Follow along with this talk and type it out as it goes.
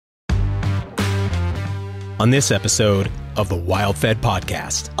on this episode of the WildFed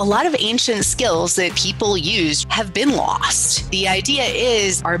podcast. A lot of ancient skills that people used have been lost. The idea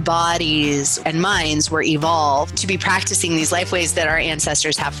is our bodies and minds were evolved to be practicing these life ways that our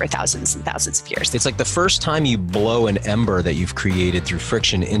ancestors have for thousands and thousands of years. It's like the first time you blow an ember that you've created through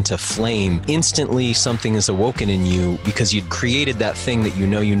friction into flame, instantly something is awoken in you because you'd created that thing that you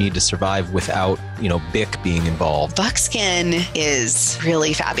know you need to survive without, Bic being involved. Buckskin is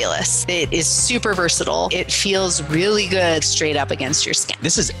really fabulous. It is super versatile. It feels really good straight up against your skin.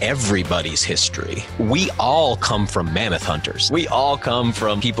 This is everybody's history. We all come from mammoth hunters. We all come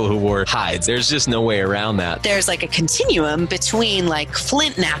from people who wore hides. There's just no way around that. There's like a continuum between like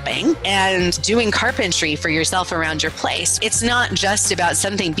flint knapping and doing carpentry for yourself around your place. It's not just about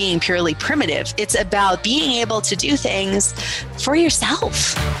something being purely primitive. It's about being able to do things for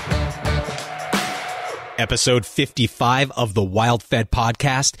yourself. Episode 55 of the WildFed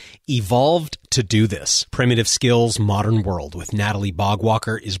podcast, Evolved to Do This. Primitive Skills, Modern World with Natalie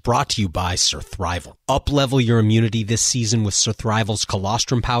Bogwalker is brought to you by Surthrival. Up-level your immunity this season with Surthrival's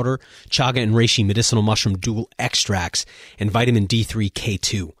colostrum powder, chaga and reishi medicinal mushroom dual extracts, and vitamin D3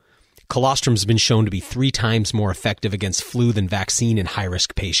 K2. Colostrum has been shown to be 3 times more effective against flu than vaccine in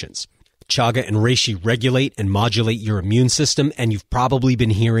high-risk patients. Chaga and reishi regulate and modulate your immune system, and you've probably been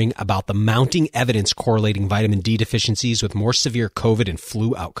hearing about the mounting evidence correlating vitamin D deficiencies with more severe COVID and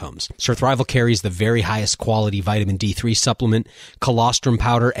flu outcomes. Surthrival carries the very highest quality vitamin D3 supplement, colostrum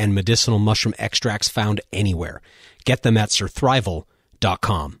powder, and medicinal mushroom extracts found anywhere. Get them at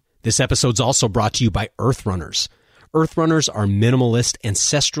surthrival.com. This episode's also brought to you by Earth Runners. Earth Runners are minimalist,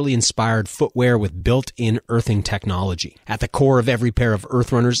 ancestrally inspired footwear with built-in earthing technology. At the core of every pair of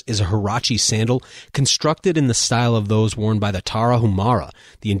Earth Runners is a Huarache sandal constructed in the style of those worn by the Tarahumara,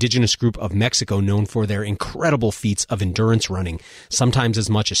 the indigenous group of Mexico known for their incredible feats of endurance running, sometimes as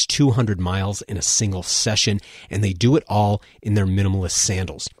much as 200 miles in a single session, and they do it all in their minimalist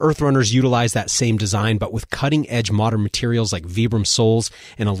sandals. Earth Runners utilize that same design, but with cutting-edge modern materials like Vibram soles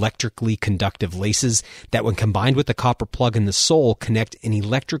and electrically conductive laces that, when combined with the copper plug in the sole, connect an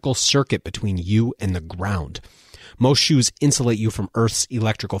electrical circuit between you and the ground. Most shoes insulate you from Earth's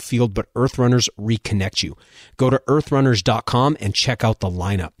electrical field, but Earth Runners reconnect you. Go to earthrunners.com and check out the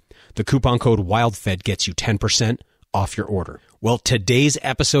lineup. The coupon code WildFed gets you 10% off your order. Well, today's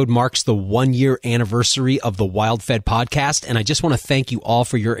episode marks the 1-year anniversary of the WildFed podcast, and I just want to thank you all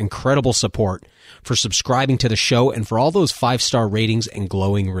for your incredible support, for subscribing to the show, and for all those 5-star ratings and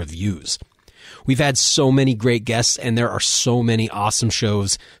glowing reviews. We've had so many great guests, and there are so many awesome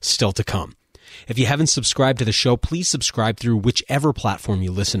shows still to come. If you haven't subscribed to the show, please subscribe through whichever platform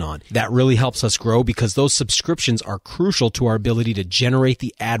you listen on. That really helps us grow because those subscriptions are crucial to our ability to generate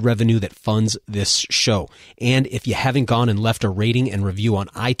the ad revenue that funds this show. And if you haven't gone and left a rating and review on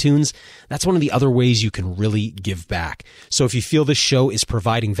iTunes, that's one of the other ways you can really give back. So if you feel this show is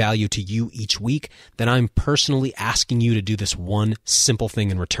providing value to you each week, then I'm personally asking you to do this one simple thing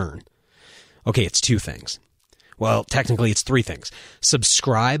in return. Okay, it's 2 things. Well, technically it's 3 things.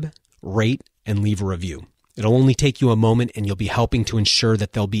 Subscribe, rate, and leave a review. It'll only take you a moment, and you'll be helping to ensure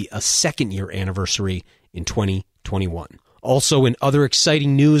that there'll be a 2nd-year anniversary in 2021. Also, in other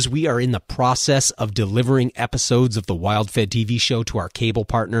exciting news, we are in the process of delivering episodes of the WildFed TV show to our cable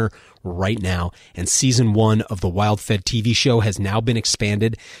partner right now, and Season 1 of the WildFed TV show has now been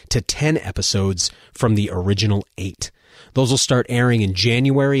expanded to 10 episodes from the original 8. Those will start airing in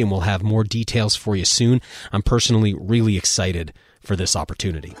January, and we'll have more details for you soon. I'm personally really excited for this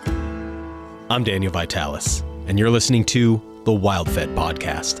opportunity. I'm Daniel Vitalis, and you're listening to the WildFed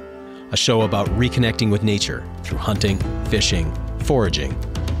podcast, a show about reconnecting with nature through hunting, fishing, foraging,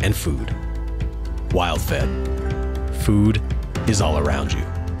 and food. WildFed. Food is all around you.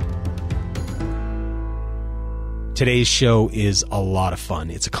 Today's show is a lot of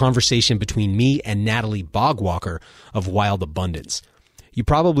fun. It's a conversation between me and Natalie Bogwalker of Wild Abundance. You've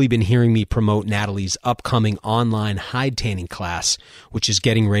probably been hearing me promote Natalie's upcoming online hide tanning class, which is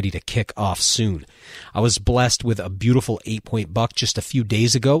getting ready to kick off soon. I was blessed with a beautiful 8-point buck just a few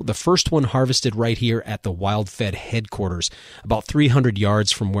days ago, the first one harvested right here at the WildFed headquarters, about 300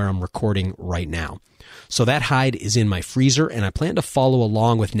 yards from where I'm recording right now. So that hide is in my freezer, and I plan to follow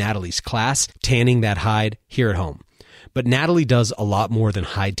along with Natalie's class, tanning that hide here at home. But Natalie does a lot more than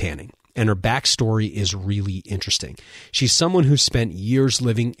hide tanning, and her backstory is really interesting. She's someone who spent years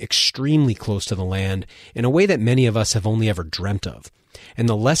living extremely close to the land in a way that many of us have only ever dreamt of. And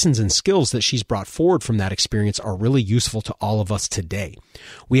the lessons and skills that she's brought forward from that experience are really useful to all of us today.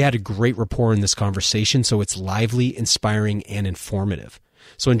 We had a great rapport in this conversation, so it's lively, inspiring, and informative.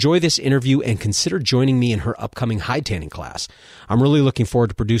 So enjoy this interview and consider joining me in her upcoming hide tanning class. I'm really looking forward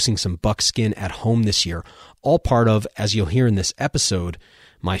to producing some buckskin at home this year, all part of, as you'll hear in this episode,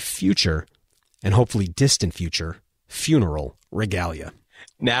 my future, and hopefully distant future, funeral regalia.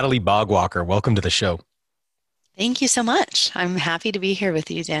 Natalie Bogwalker, welcome to the show. Thank you so much. I'm happy to be here with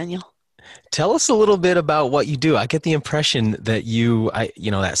you, Daniel. Tell us a little bit about what you do. I get the impression that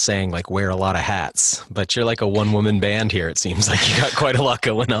that saying, like, wear a lot of hats, but you're like a one-woman band here. It seems like you got quite a lot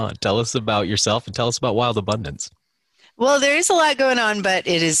going on. Tell us about yourself and tell us about Wild Abundance. Well, there is a lot going on, but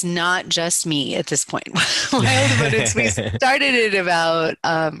it is not just me at this point. Wild Abundance, I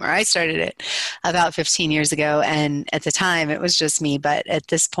started it about 15 years ago. And at the time it was just me. But at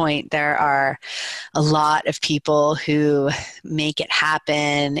this point, there are a lot of people who make it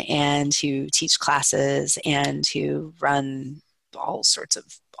happen and who teach classes and who run all sorts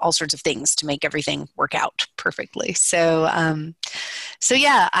of things to make everything work out perfectly. So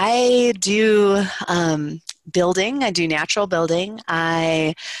yeah, I do building. I do natural building.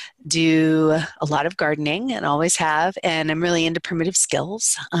 I do a lot of gardening and always have, and I'm really into primitive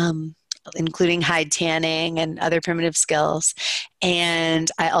skills, including hide tanning and other primitive skills. And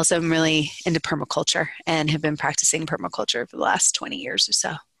I also am really into permaculture and have been practicing permaculture for the last 20 years or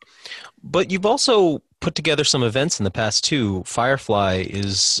so. But you've also put together some events in the past too. Firefly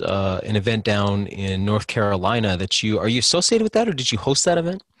is an event down in North Carolina are you associated with that, or did you host that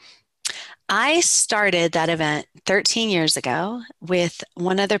event? I started that event 13 years ago with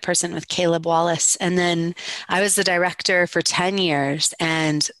one other person, with Caleb Wallace. And then I was the director for 10 years.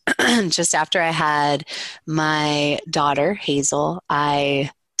 And just after I had my daughter, Hazel,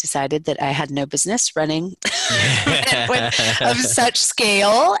 I decided that I had no business running of such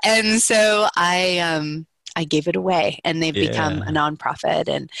scale. And so I gave it away, and they've become a nonprofit,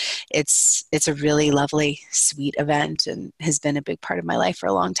 and it's a really lovely, sweet event and has been a big part of my life for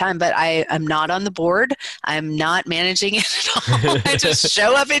a long time. But I'm not on the board. I'm not managing it at all. I just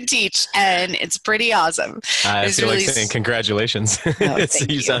show up and teach, and it's pretty awesome. I feel really like saying congratulations.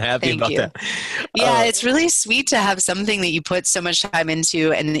 You sound happy about that. Yeah, it's really sweet to have something that you put so much time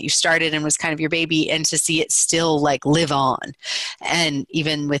into and that you started and was kind of your baby, and to see it still like live on, and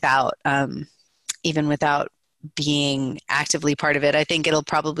even without being actively part of it. I think it'll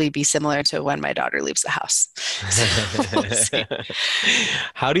probably be similar to when my daughter leaves the house. So we'll see.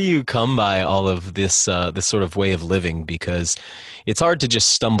 How do you come by all of this sort of way of living? Because it's hard to just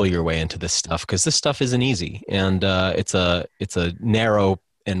stumble your way into this stuff, because this stuff isn't easy, and it's a narrow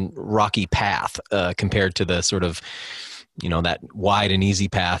and rocky path compared to the sort of, that wide and easy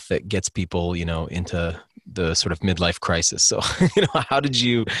path that gets people, into the sort of midlife crisis. So, how do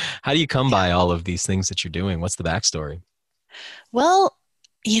you come by all of these things that you're doing? What's the backstory? Well,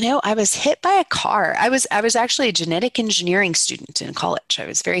 I was hit by a car. I was actually a genetic engineering student in college. I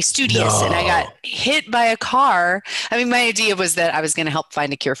was very studious, and I got hit by a car. I mean, my idea was that I was going to help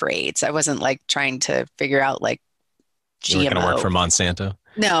find a cure for AIDS. I wasn't like trying to figure out like GMO. You were going to work for Monsanto?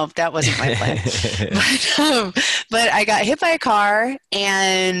 No, that wasn't my plan. But I got hit by a car,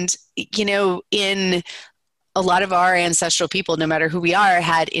 and, in a lot of our ancestral people, no matter who we are,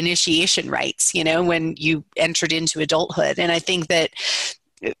 had initiation rites, when you entered into adulthood. And I think that,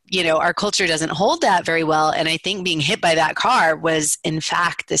 our culture doesn't hold that very well. And I think being hit by that car was, in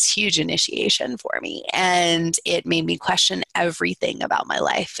fact, this huge initiation for me. And it made me question everything about my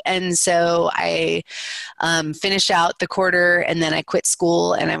life. And so I finished out the quarter, and then I quit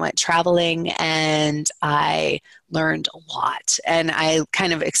school and I went traveling, and I learned a lot. And I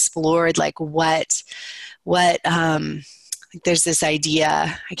kind of explored like what there's this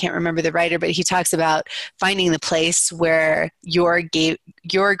idea, I can't remember the writer, but he talks about finding the place where your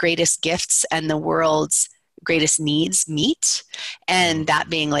greatest gifts and the world's greatest needs meet, and that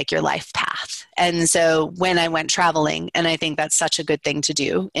being like your life path. And so when I went traveling, and I think that's such a good thing to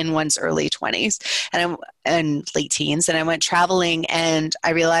do in one's early 20s and late teens, and I went traveling, and I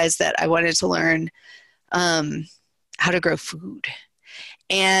realized that I wanted to learn how to grow food.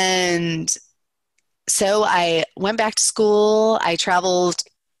 And so I went back to school. I traveled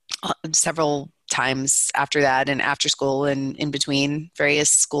several times after that, and after school and in between various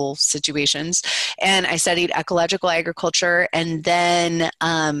school situations. And I studied ecological agriculture, and then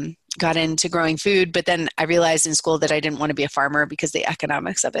got into growing food. But then I realized in school that I didn't want to be a farmer, because the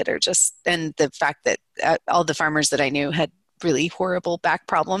economics of it are just, and the fact that all the farmers that I knew had really horrible back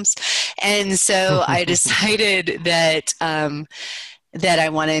problems. And so I decided that I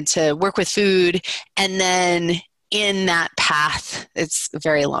wanted to work with food. And then in that path, it's a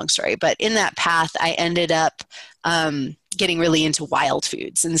very long story, but in that path, I ended up getting really into wild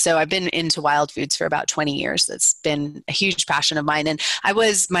foods. And so I've been into wild foods for about 20 years. That's been a huge passion of mine. And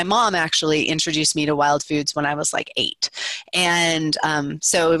my mom actually introduced me to wild foods when I was like 8. And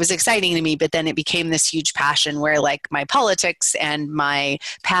so it was exciting to me, but then it became this huge passion where like my politics and my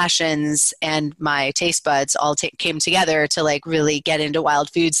passions and my taste buds all came together to like really get into wild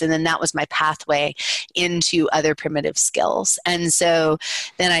foods. And then that was my pathway into other primitive skills. And so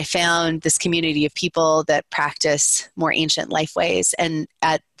then I found this community of people that practice more ancient life ways, and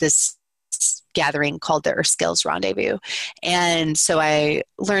at this gathering called the Earth Skills Rendezvous. And so I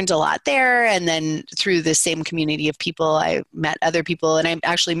learned a lot there. And then through the same community of people, I met other people, and I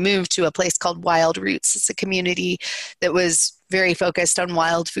actually moved to a place called Wild Roots. It's a community that was very focused on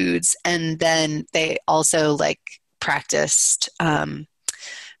wild foods. And then they also like practiced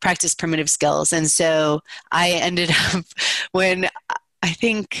primitive skills. And so I ended up when I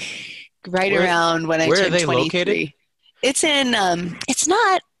think around when I turned 23. Located? It's in, it's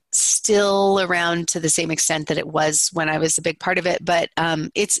not still around to the same extent that it was when I was a big part of it, but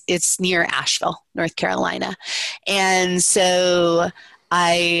it's near Asheville, North Carolina. And so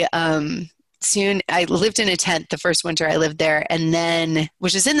I lived in a tent the first winter I lived there, and then,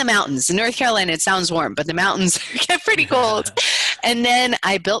 which is in the mountains. In North Carolina, it sounds warm, but the mountains get pretty cold. And then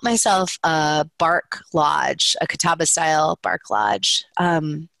I built myself a bark lodge, a Catawba-style bark lodge.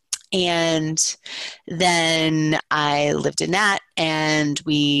 And then I lived in that, and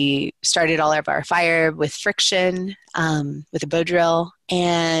we started all of our fire with friction, with a bow drill,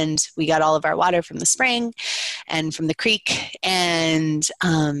 and we got all of our water from the spring and from the creek. And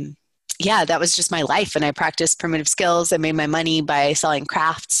yeah, that was just my life. And I practiced primitive skills. I made my money by selling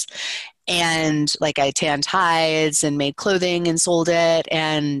crafts. And like I tanned hides and made clothing and sold it,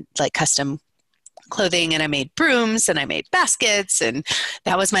 and like custom clothing, and I made brooms and I made baskets, and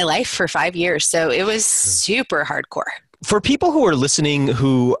that was my life for 5 years. So it was super hardcore. For people who are listening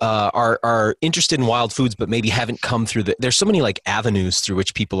who are interested in wild foods but maybe haven't come through there's so many like avenues through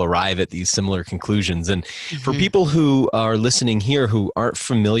which people arrive at these similar conclusions. And for people who are listening here who aren't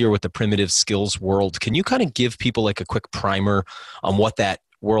familiar with the primitive skills world, can you kind of give people like a quick primer on what that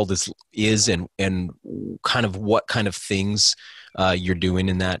world is and kind of what kind of things you're doing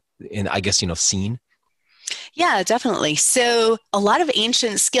in that, in I guess, scene? Yeah, definitely. So a lot of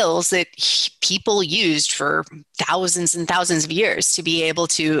ancient skills that people used for thousands and thousands of years to be able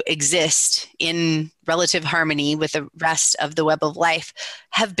to exist in relative harmony with the rest of the web of life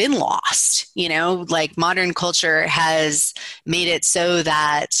have been lost. Like modern culture has made it so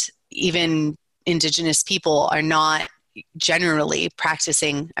that even indigenous people are not generally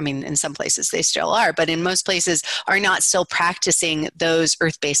practicing. I mean, in some places they still are, but in most places are not still practicing those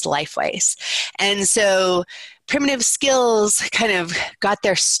earth-based life ways. And so primitive skills kind of got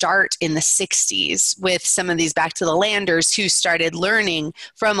their start in the 60s with some of these back to the landers who started learning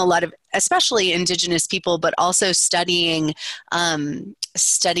from a lot of, especially indigenous people, but also studying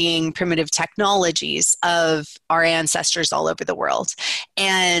primitive technologies of our ancestors all over the world.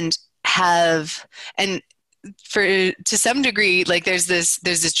 And to some degree, like there's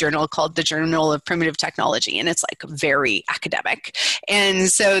this journal called the Journal of Primitive Technology, and it's like very academic.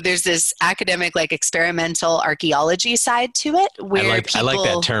 And so there's this academic, like experimental archaeology side to it, where I like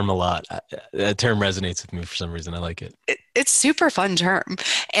that term a lot. That term resonates with me for some reason. I like it. It's super fun term.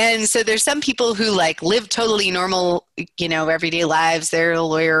 And so there's some people who like live totally normal, everyday lives. They're a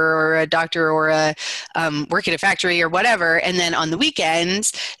lawyer or a doctor or a work at a factory or whatever. And then on the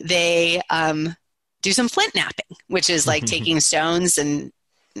weekends, they do some flint napping, which is like taking stones and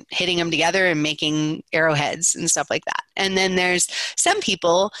hitting them together and making arrowheads and stuff like that. And then there's some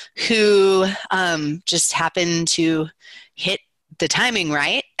people who just happen to hit the timing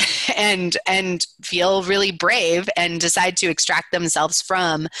right and feel really brave and decide to extract themselves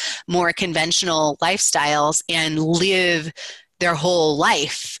from more conventional lifestyles and live their whole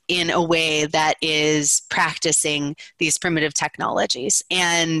life in a way that is practicing these primitive technologies.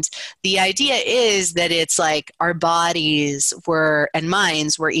 And the idea is that it's like our bodies and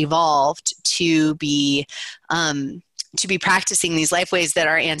minds were evolved to be practicing these life ways that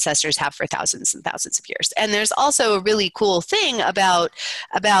our ancestors have for thousands and thousands of years. And there's also a really cool thing about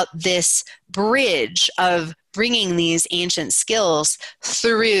this bridge of bringing these ancient skills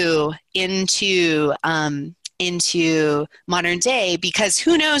through into modern day, because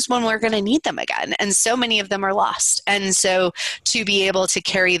who knows when we're going to need them again. And so many of them are lost. And so to be able to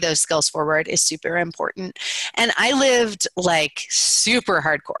carry those skills forward is super important. And I lived like super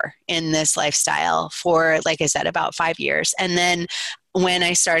hardcore in this lifestyle for, like I said, about 5 years. And then when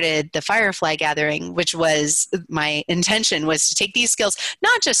I started the Firefly Gathering, which was my intention was to take these skills,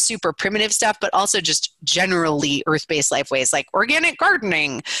 not just super primitive stuff, but also just generally earth-based life ways like organic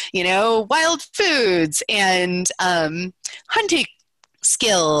gardening, wild foods and hunting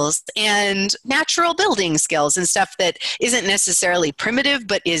skills and natural building skills and stuff that isn't necessarily primitive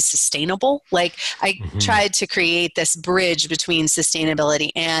but is sustainable. Like I tried to create this bridge between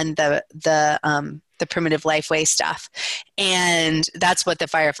sustainability and the primitive lifeway stuff. And that's what the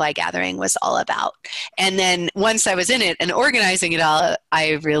Firefly Gathering was all about. And then once I was in it and organizing it all,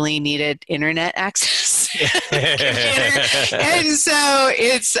 I really needed internet access. And so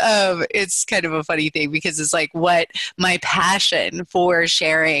it's kind of a funny thing because it's like what my passion for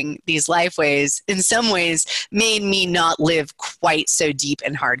sharing these lifeways in some ways made me not live quite so deep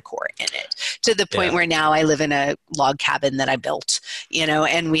and hardcore in it, to the point where now I live in a log cabin that I built,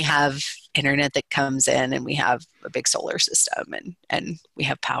 and we have internet that comes in and we have a big solar system and we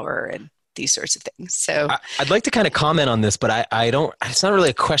have power and these sorts of things. So I'd like to kind of comment on this, but I don't, it's not really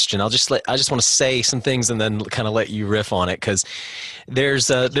a question. I just want to say some things and then kind of let you riff on it. Cause there's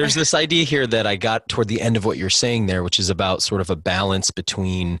this idea here that I got toward the end of what you're saying there, which is about sort of a balance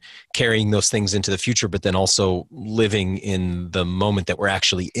between carrying those things into the future, but then also living in the moment that we're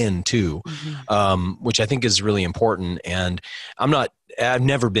actually in too, which I think is really important. And I've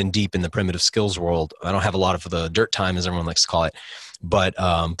never been deep in the primitive skills world. I don't have a lot of the dirt time, as everyone likes to call it, but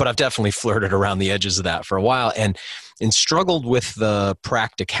I've definitely flirted around the edges of that for a while and struggled with the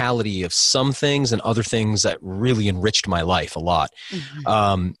practicality of some things and other things that really enriched my life a lot.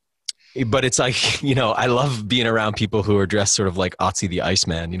 But it's like, I love being around people who are dressed sort of like Otzi the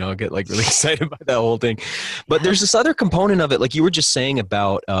Iceman, I get like really excited by that whole thing. But there's this other component of it, like you were just saying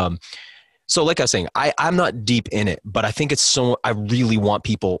about, so like I was saying, I'm not deep in it, but I think I really want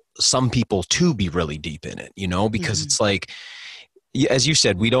some people to be really deep in it, because it's like, as you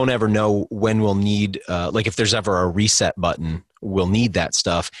said, we don't ever know when we'll need, like if there's ever a reset button, we'll need that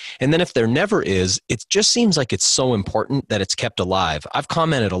stuff. And then if there never is, it just seems like it's so important that it's kept alive. I've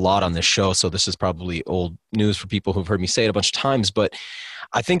commented a lot on this show, so this is probably old news for people who've heard me say it a bunch of times, but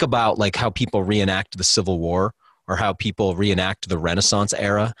I think about like how people reenact the Civil War, or how people reenact the Renaissance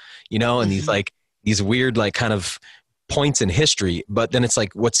era, and these weird, like kind of points in history. But then it's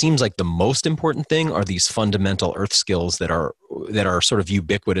like, what seems like the most important thing are these fundamental earth skills that are sort of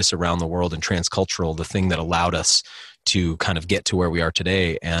ubiquitous around the world and transcultural, the thing that allowed us to kind of get to where we are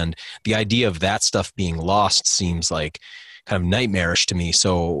today. And the idea of that stuff being lost seems like kind of nightmarish to me.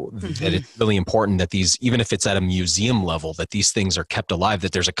 So that it's really important that these, even if it's at a museum level, that these things are kept alive,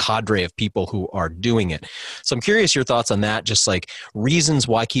 that there's a cadre of people who are doing it. So I'm curious your thoughts on that, just like reasons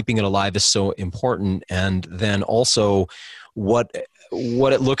why keeping it alive is so important. And then also what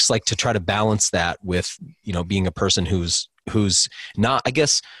it looks like to try to balance that with, being a person who's not, I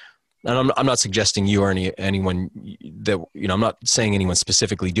guess, and I'm not suggesting you or anyone that, I'm not saying anyone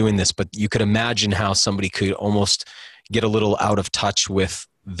specifically doing this, but you could imagine how somebody could almost get a little out of touch with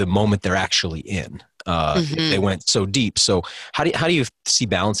the moment they're actually in, if they went so deep. So how do you see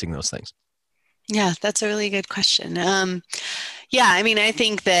balancing those things? Yeah, that's a really good question. I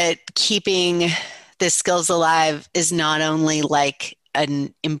think that keeping the skills alive is not only like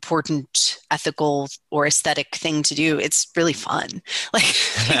an important ethical or aesthetic thing to do. It's really fun. Like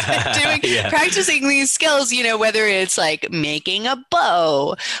practicing these skills, whether it's like making a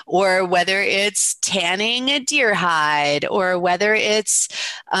bow or whether it's tanning a deer hide or whether it's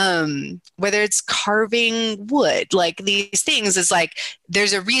carving wood, like these things is like,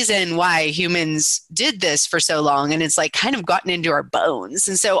 there's a reason why humans did this for so long. And it's like kind of gotten into our bones.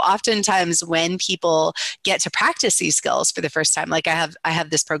 And so oftentimes when people get to practice these skills for the first time, like I have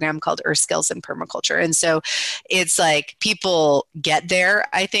this program called Earth Skills and Permaculture. And so it's like people get there,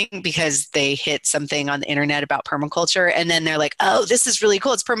 I think, because they hit something on the internet about permaculture. And then they're like, oh, this is really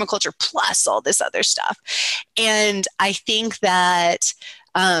cool. It's permaculture plus all this other stuff. And I think that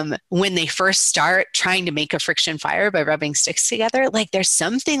when they first start trying to make a friction fire by rubbing sticks together, like there's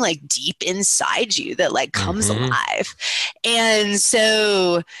something like deep inside you that like comes alive. And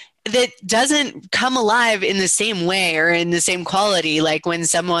so that doesn't come alive in the same way or in the same quality, like when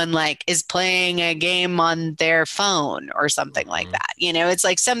someone like is playing a game on their phone or something like that. It's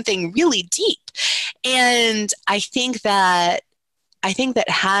like something really deep. And I think that I think that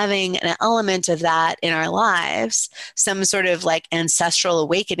having an element of that in our lives, some sort of like ancestral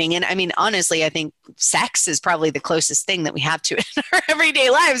awakening. And I mean, honestly, I think sex is probably the closest thing that we have to it in our everyday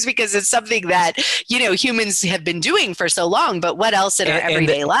lives, because it's something that, humans have been doing for so long, but what else in our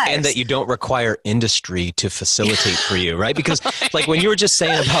everyday lives? And that you don't require industry to facilitate for you, right? Because like when you were just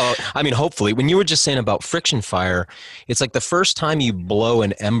saying about, hopefully when you were just saying about friction fire, it's like the first time you blow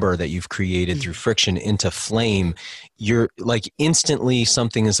an ember that you've created through friction into flame, you're like instantly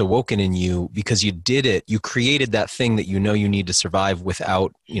something is awoken in you because you did it. You created that thing that you need to survive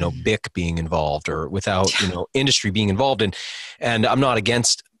without, BIC being involved or without, industry being involved. And I'm not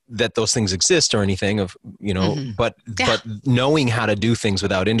against that those things exist or anything of, but knowing how to do things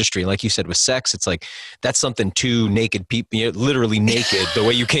without industry, like you said with sex, it's like, that's something two naked people, literally naked, the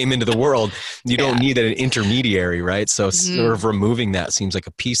way you came into the world, you don't need an intermediary, right? So sort of removing that seems like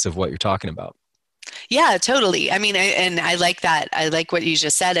a piece of what you're talking about. Yeah, totally. I mean, I like that. I like what you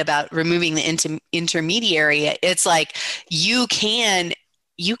just said about removing the intermediary. It's like you can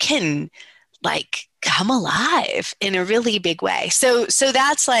like come alive in a really big way. So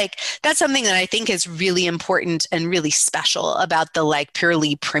that's something that I think is really important and really special about the like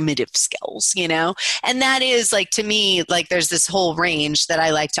purely primitive skills, and that is like, to me, like there's this whole range that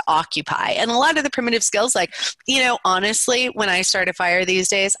I like to occupy. And a lot of the primitive skills, like, honestly, when I start a fire these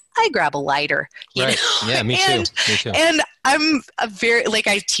days, I grab a lighter, right. Yeah, me too. And I'm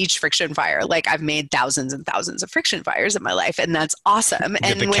I teach friction fire. Like I've made thousands and thousands of friction fires in my life, and that's awesome.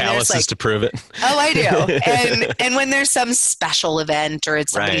 Get the calluses to prove it. Oh, I do. And when there's some special event or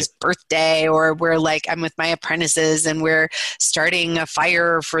it's somebody's birthday, or we're like, I'm with my apprentices and we're starting a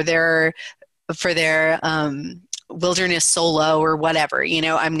fire for their wilderness solo or whatever,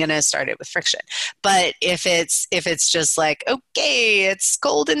 I'm going to start it with friction. But if it's just like, okay, it's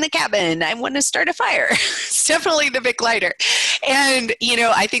cold in the cabin, I want to start a fire, it's definitely the Bic lighter. And,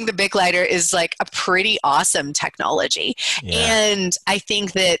 I think the Bic lighter is like a pretty awesome technology. Yeah. And I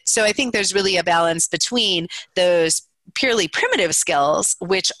think there's really a balance between those purely primitive skills,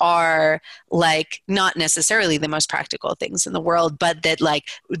 which are like not necessarily the most practical things in the world, but that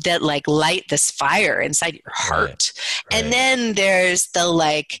light this fire inside your heart. Right. And then there's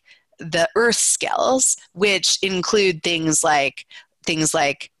the earth skills, which include things like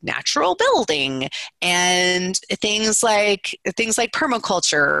natural building and things like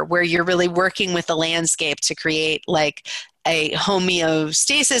permaculture, where you're really working with the landscape to create like a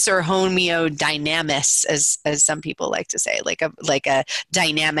homeostasis or homeodynamics, as some people like to say, like a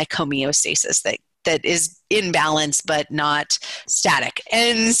dynamic homeostasis that is in balance but not static.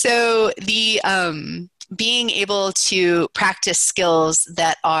 And so the being able to practice skills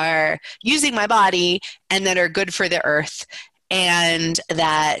that are using my body and that are good for the earth, and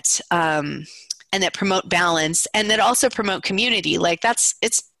that promote balance, and that also promote community,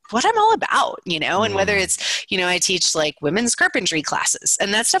 it's what I'm all about, and whether it's, I teach like women's carpentry classes,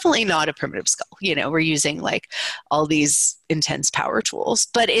 and that's definitely not a primitive skill. We're using like all these intense power tools,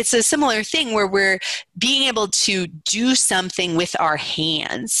 but it's a similar thing where we're being able to do something with our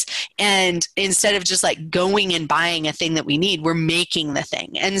hands. And instead of just like going and buying a thing that we need, we're making the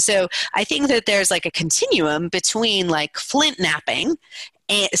thing. And so I think that there's like a continuum between like flint knapping,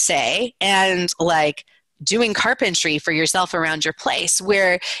 say, and like doing carpentry for yourself around your place,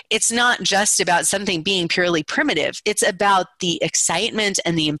 where it's not just about something being purely primitive. It's about the excitement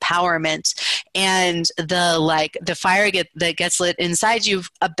and the empowerment and the fire that gets lit inside you,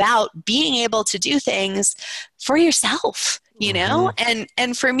 about being able to do things for yourself.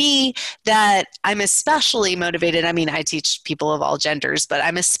 And for me, that I'm especially motivated. I mean, I teach people of all genders, but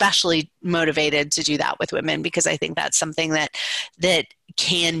I'm especially motivated to do that with women, because I think that's something that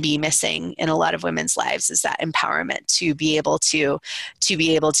can be missing in a lot of women's lives, is that empowerment to be able to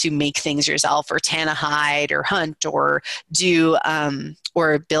make things yourself, or tan a hide, or hunt, or do,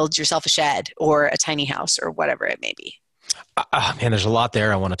 or build yourself a shed or a tiny house, or whatever it may be. Man, there's a lot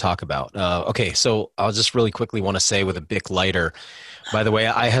there I want to talk about. Okay, so I'll just really quickly want to say with a Bic lighter, by the way,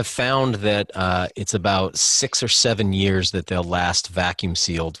 I have found that it's about 6 or 7 years that they'll last vacuum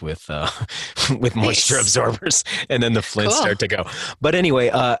sealed with moisture absorbers, and then the flints start to go. But anyway,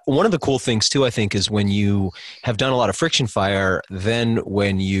 one of the cool things too, I think, is when you have done a lot of friction fire, then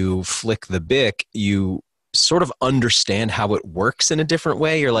when you flick the Bic, you sort of understand how it works in a different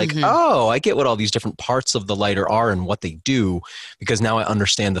way. You're like, oh, I get what all these different parts of the lighter are and what they do, because now I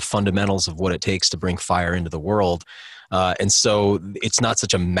understand the fundamentals of what it takes to bring fire into the world. And so it's not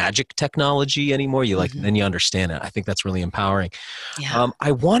such a magic technology anymore. Then you understand it. I think that's really empowering. Yeah.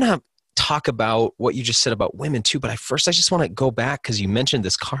 I want to talk about what you just said about women too, but first I just want to go back, because you mentioned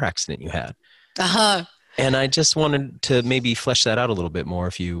this car accident you had. And I just wanted to maybe flesh that out a little bit more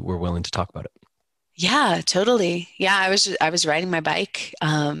if you were willing to talk about it. Yeah, totally. Yeah, I was riding my bike.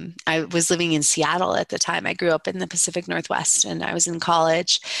 I was living in Seattle at the time. I grew up in the Pacific Northwest and I was in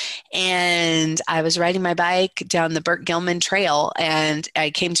college. And I was riding my bike down the Burt Gilman Trail and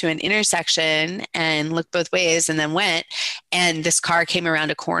I came to an intersection and looked both ways and then went. And this car came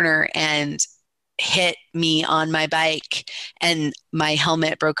around a corner and hit me on my bike and my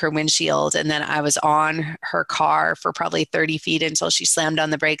helmet broke her windshield. And then I was on her car for probably 30 feet until she slammed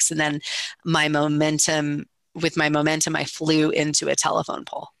on the brakes. And then with my momentum, I flew into a telephone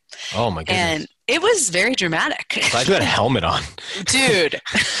pole. Oh my goodness. And it was very dramatic. Glad you had a helmet on. Dude,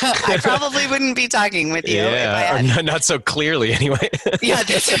 I probably wouldn't be talking with you. Yeah, or not so clearly anyway. Yeah,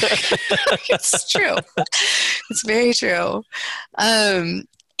 it's true. It's very true.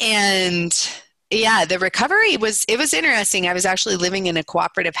 And yeah, the recovery was interesting. I was actually living in a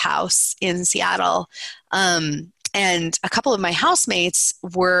cooperative house in Seattle. And a couple of my housemates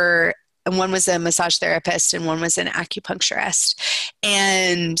one was a massage therapist and one was an acupuncturist.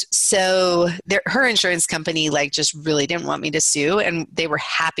 And so her insurance company just really didn't want me to sue. And they were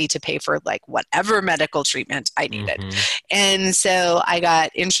happy to pay for whatever medical treatment I needed. Mm-hmm. And so I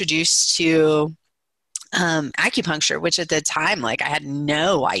got introduced to acupuncture, which at the time, I had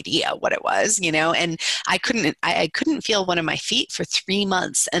no idea what it was, and I couldn't feel one of my feet for 3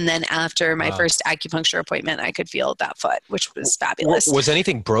 months. And then after my first acupuncture appointment, I could feel that foot, which was fabulous. Was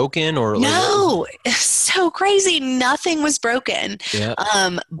anything broken or? No, it's so crazy. Nothing was broken. Yeah.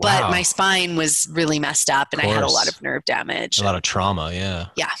 But my spine was really messed up and I had a lot of nerve damage. A lot of trauma. Yeah.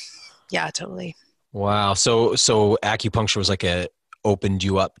 Yeah. Yeah, totally. Wow. So acupuncture was opened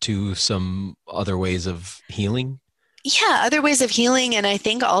you up to some other ways of healing? Yeah, other ways of healing. And I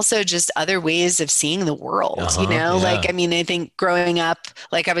think also just other ways of seeing the world, Yeah. I think growing up,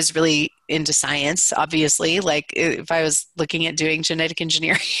 I was really into science, obviously, if I was looking at doing genetic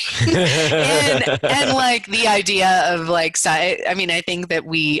engineering and the idea of science. I think that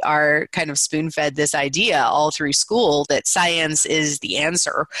we are kind of spoon-fed this idea all through school that science is the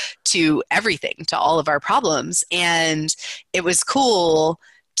answer to everything, to all of our problems. And it was cool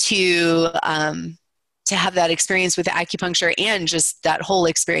to have that experience with acupuncture and just that whole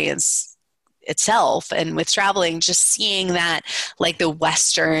experience itself. And with traveling, just seeing that the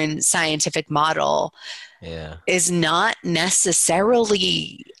Western scientific model is not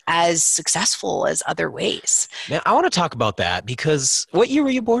necessarily as successful as other ways. Now, I want to talk about that because what year were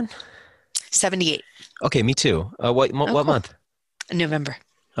you born? 78. Okay, me too. What cool. month? November.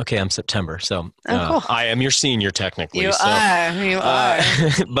 Okay, I'm September. So cool. I am your senior technically. You are.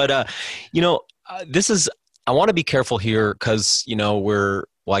 But, I want to be careful here because,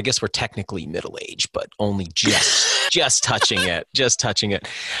 I guess we're technically middle-aged, but only just touching it,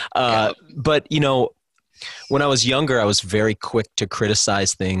 But, when I was younger, I was very quick to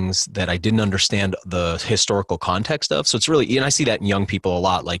criticize things that I didn't understand the historical context of. So it's really, and I see that in young people a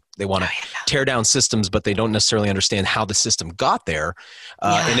lot, they want to tear down systems, but they don't necessarily understand how the system got there.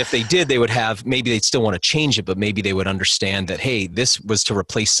 And if they did, maybe they'd still want to change it, but maybe they would understand that, hey, this was to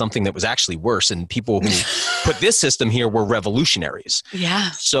replace something that was actually worse. And people who put this system here were revolutionaries.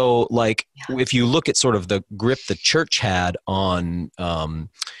 Yeah. So if you look at sort of the grip the church had on,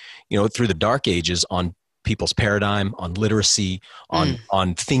 through the Dark Ages on people's paradigm, on literacy,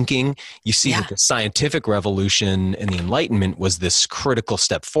 on thinking, you see that the scientific revolution and the Enlightenment was this critical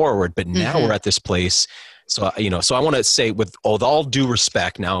step forward. But now we're at this place. So, I want to say with all due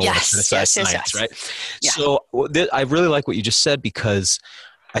respect now, science, right? Yeah. So I really like what you just said because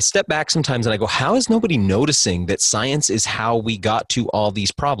I step back sometimes and I go, how is nobody noticing that science is how we got to all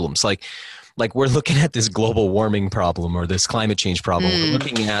these problems? Like we're looking at this global warming problem or this climate change problem. We're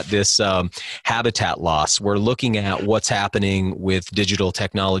looking at this habitat loss. We're looking at what's happening with digital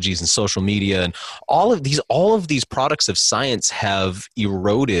technologies and social media, and all of these products of science have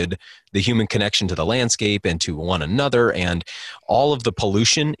eroded the human connection to the landscape and to one another. And all of the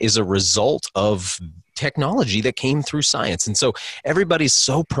pollution is a result of technology that came through science. And so everybody's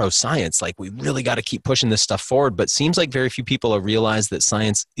so pro-science, we really got to keep pushing this stuff forward, but seems like very few people have realized that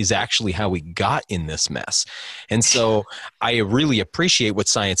science is actually how we got in this mess. And so I really appreciate what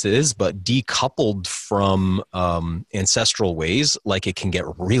science is, but decoupled from ancestral ways, it can get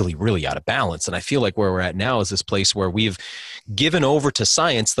really, really out of balance. And I feel like where we're at now is this place where we've given over to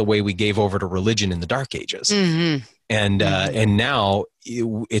science the way we gave over to religion in the Dark Ages. And now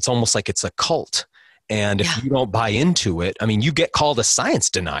it's almost like it's a cult. And if you don't buy into it, I mean, you get called a science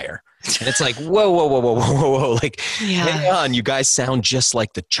denier. And it's like, whoa, whoa, whoa, whoa, whoa, whoa, whoa. Like, hang on, you guys sound just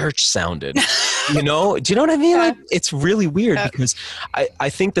like the church sounded. You know, do you know what I mean? Like, it's really weird because I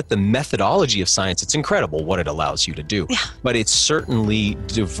think that the methodology of science, it's incredible what it allows you to do, but it certainly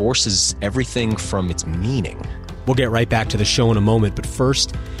divorces everything from its meaning. We'll get right back to the show in a moment, but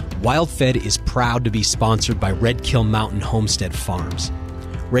first, WildFed is proud to be sponsored by Red Kill Mountain Homestead Farms.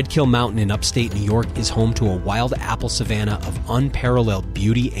 Red Kill Mountain in upstate New York is home to a wild apple savanna of unparalleled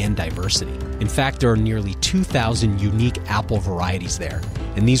beauty and diversity. In fact, there are nearly 2,000 unique apple varieties there,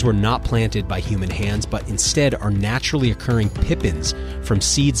 and these were not planted by human hands, but instead are naturally occurring pippins from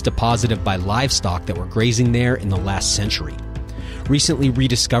seeds deposited by livestock that were grazing there in the last century. Recently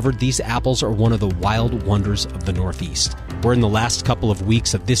rediscovered, these apples are one of the wild wonders of the Northeast. We're in the last couple of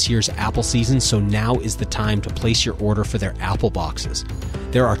weeks of this year's apple season, so now is the time to place your order for their apple boxes.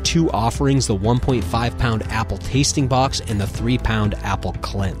 There are 2 offerings, the 1.5-pound apple tasting box and the 3-pound apple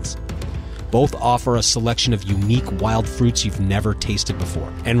cleanse. Both offer a selection of unique wild fruits you've never tasted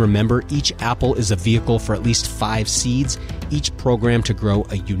before. And remember, each apple is a vehicle for at least 5 seeds, each programmed to grow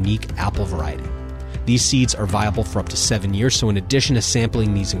a unique apple variety. These seeds are viable for up to 7 years, so in addition to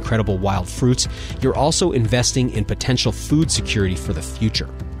sampling these incredible wild fruits, you're also investing in potential food security for the future.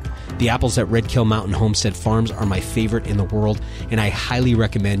 The apples at Red Kill Mountain Homestead Farms are my favorite in the world, and I highly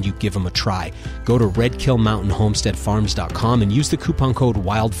recommend you give them a try. Go to redkillmountainhomesteadfarms.com and use the coupon code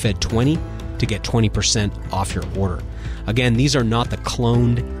WildFed20 to get 20% off your order. Again, these are not the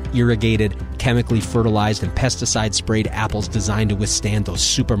cloned, irrigated, chemically fertilized, and pesticide-sprayed apples designed to withstand those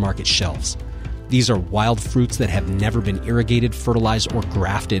supermarket shelves. These are wild fruits that have never been irrigated, fertilized, or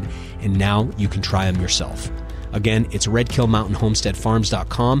grafted, and now you can try them yourself. Again, it's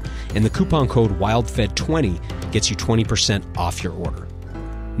redkillmountainhomesteadfarms.com, and the coupon code WildFed20 gets you 20% off your order.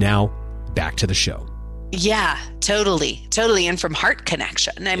 Now, back to the show. Yeah, totally. And from heart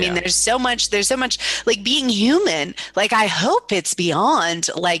connection. I mean, there's so much like being human. Like, I hope it's beyond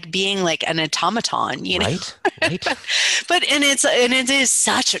like being like an automaton, you know? Right. But it is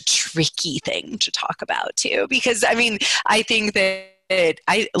such a tricky thing to talk about too, because I mean, I think that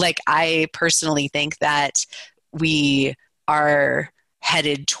I personally think that we are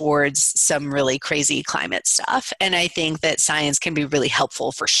headed towards some really crazy climate stuff. And I think that science can be really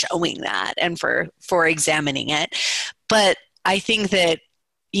helpful for showing that and for examining it. But I think that,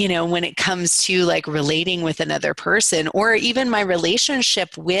 you know, when it comes to like relating with another person or even my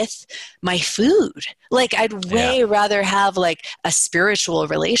relationship with my food, like I'd way rather have like a spiritual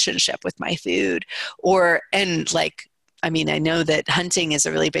relationship with my food I mean, I know that hunting is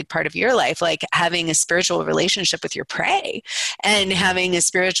a really big part of your life, like having a spiritual relationship with your prey and having a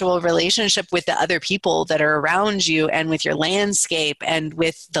spiritual relationship with the other people that are around you and with your landscape and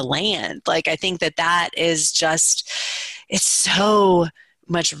with the land. Like, I think that is just, it's so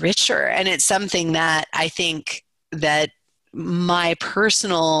much richer. And it's something that I think that my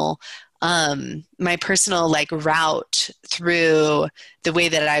personal like route through the way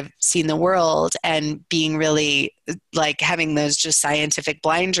that I've seen the world and being really like having those just scientific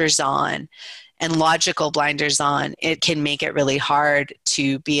blinders on and logical blinders on, it can make it really hard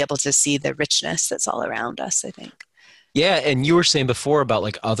to be able to see the richness that's all around us, I think. Yeah, and you were saying before about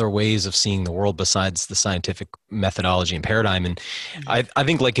like other ways of seeing the world besides the scientific methodology and paradigm. And I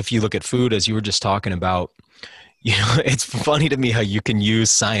think like if you look at food, as you were just talking about, you know, it's funny to me how you can use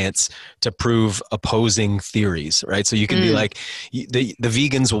science to prove opposing theories, right? So you can be like, the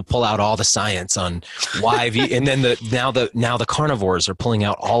vegans will pull out all the science on why, and then now the carnivores are pulling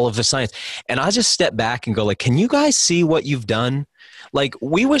out all of the science. And I just step back and go like, can you guys see what you've done? Like,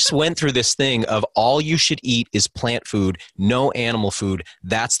 we just went through this thing of all you should eat is plant food, no animal food.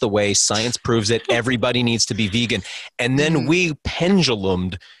 That's the way. Science proves it. Everybody needs to be vegan. And then we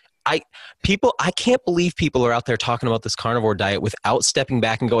pendulumed. I can't believe people are out there talking about this carnivore diet without stepping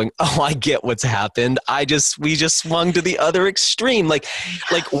back and going, oh, I get what's happened. We just swung to the other extreme. Like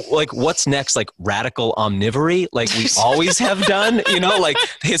what's next? Like radical omnivory? Like we always have done, you know, like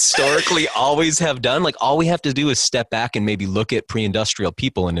historically always have done. Like all we have to do is step back and maybe look at pre-industrial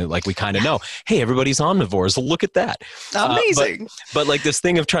people and like we kind of know, hey, everybody's omnivores. Look at that. Amazing. But like this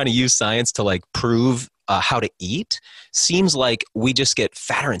thing of trying to use science to like prove how to eat seems like we just get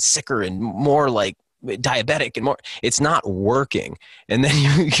fatter and sicker and more like diabetic and more. It's not working. And then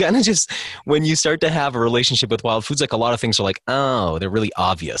you kind of just, when you start to have a relationship with wild foods, like a lot of things are like, oh, they're really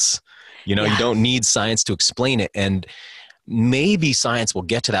obvious. You know, you don't need science to explain it. And maybe science will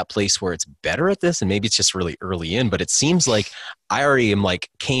get to that place where it's better at this, and maybe it's just really early in, but it seems like I already am like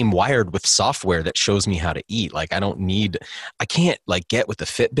came wired with software that shows me how to eat. Like I can't like get with the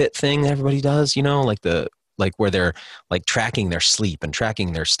Fitbit thing that everybody does, you know, like where they're like tracking their sleep and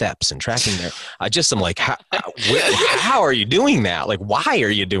tracking their steps and tracking their, I'm like, how are you doing that? Like, why are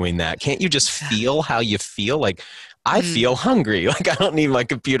you doing that? Can't you just feel how you feel? Like, I feel hungry. Like, I don't need my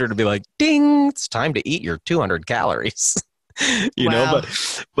computer to be like, ding, it's time to eat your 200 calories. You know,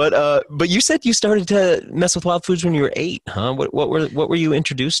 but you said you started to mess with wild foods when you were 8, huh? What were you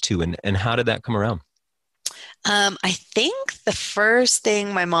introduced to, and how did that come around? I think the first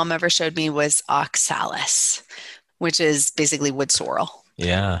thing my mom ever showed me was oxalis, which is basically wood sorrel.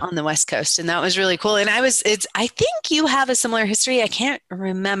 Yeah. On the West Coast. And that was really cool. And I think you have a similar history. I can't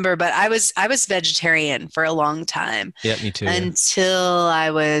remember, but I was vegetarian for a long time. Yeah, me too. Until I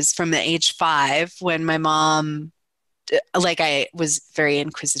was from the age 5, when my mom, like, I was very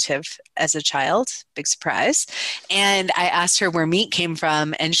inquisitive as a child, big surprise. And I asked her where meat came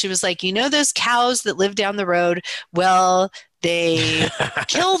from. And she was like, you know, those cows that live down the road? Well, they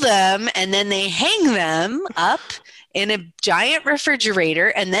kill them and then they hang them up in a giant refrigerator,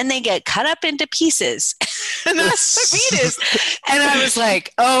 and then they get cut up into pieces. And that's what meat is. And I was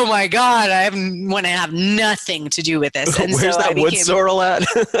like, oh my God, I want to have nothing to do with this. And where's so that wood sorrel at?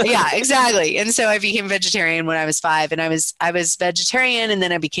 Yeah, exactly. And so I became vegetarian when I was 5, and I was vegetarian, and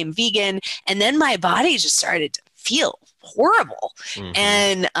then I became vegan, and then my body just started to feel horrible. Mm-hmm.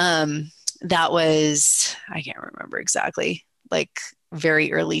 And that was, I can't remember exactly, like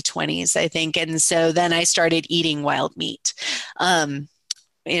very early 20s, I think. And so then I started eating wild meat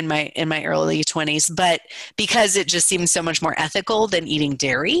in my early 20s, but because it just seemed so much more ethical than eating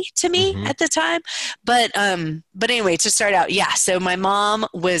dairy to me at the time. But anyway, to start out, yeah. So my mom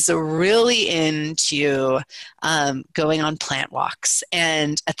was really into going on plant walks.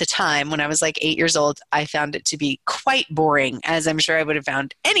 And at the time, when I was like 8 years old, I found it to be quite boring, as I'm sure I would have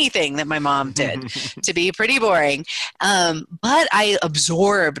found anything that my mom did to be pretty boring. But I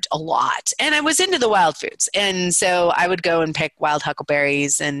absorbed a lot, and I was into the wild foods. And so I would go and pick wild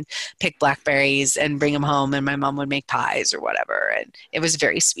huckleberries and pick blackberries and bring them home, and my mom would make pies or whatever. And it was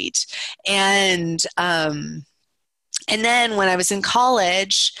very sweet. And then when I was in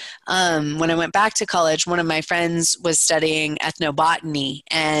college, when I went back to college, one of my friends was studying ethnobotany,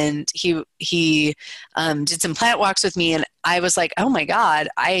 and he did some plant walks with me, and I was like, oh my God,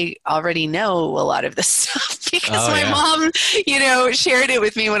 I already know a lot of this stuff because my mom, you know, shared it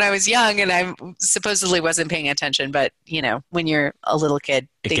with me when I was young, and I supposedly wasn't paying attention. But, you know, when you're a little kid,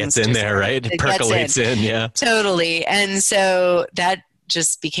 it gets in there, right? It percolates in, yeah. Totally. And so that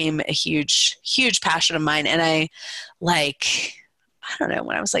just became a huge, huge passion of mine. And I don't know,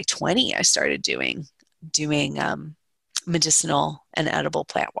 when I was like 20, I started doing medicinal and edible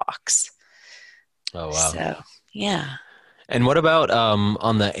plant walks. Oh, wow. So, yeah. And what about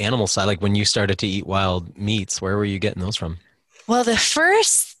on the animal side, like when you started to eat wild meats, where were you getting those from? Well, the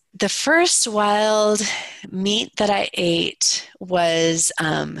first wild meat that I ate was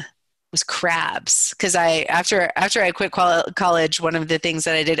crabs, because after I quit college, one of the things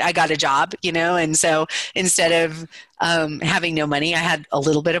that I did, I got a job, you know, and so instead of having no money, I had a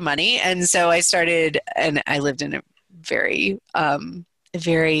little bit of money, and so I started, and I lived in a very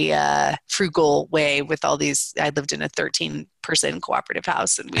frugal way with all these. I lived in a 13-person cooperative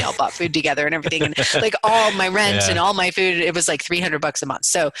house, and we all bought food together and everything, and like all my rent and all my food, it was like $300 a month.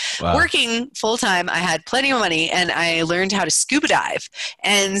 So working full time, I had plenty of money, and I learned how to scuba dive,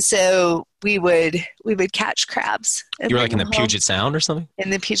 and so we would catch crabs. You were like in the Puget Sound or something? In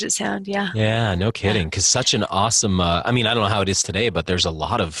the Puget Sound, yeah. Yeah, no kidding. Because such an awesome. I mean, I don't know how it is today, but there's a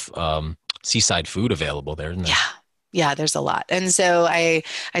lot of seaside food available there, isn't there? Yeah. Yeah, there's a lot. And so I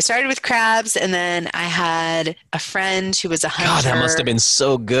started with crabs, and then I had a friend who was a hunter. God, that must have been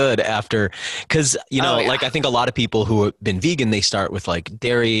so good after, because, you know, like I think a lot of people who have been vegan, they start with like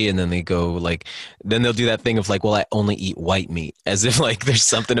dairy, and then they go like, then they'll do that thing of like, well, I only eat white meat, as if like there's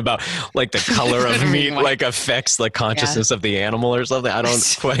something about like the color of meat like affects the consciousness of the animal or something. I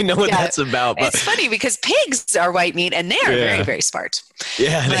don't quite know what that's about. But it's funny because pigs are white meat, and they are very, very smart.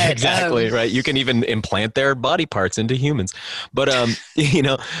 Yeah, but, exactly. Right. You can even implant their body parts into humans, but you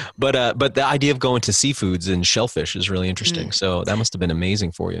know, but the idea of going to seafoods and shellfish is really interesting. So that must have been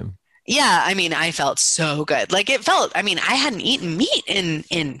amazing for you. Yeah, I mean, I felt so good. Like I hadn't eaten meat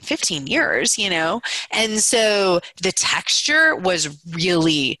in 15 years, you know, and so the texture was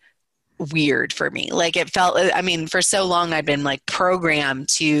really weird for me. Like it felt, I mean, for so long I'd been like programmed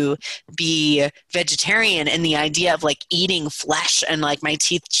to be vegetarian, and the idea of like eating flesh and like my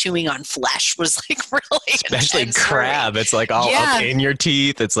teeth chewing on flesh was like really especially crab. It's like all up in your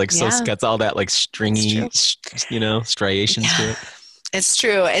teeth. It's like, so it's got all that like stringy, striations to it. It's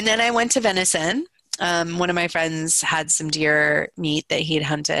true. And then I went to venison. One of my friends had some deer meat that he'd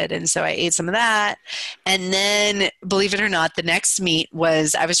hunted, and so I ate some of that. And then, believe it or not, the next meat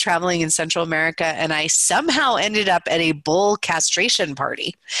was, I was traveling in Central America, and I somehow ended up at a bull castration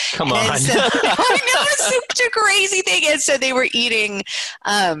party. Come on. So, I know, it's such a crazy thing. And so they were eating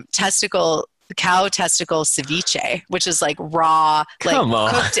cow testicle ceviche, which is like raw,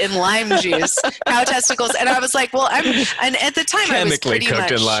 like cooked in lime juice, cow testicles. And I was like, well, and at the time I was pretty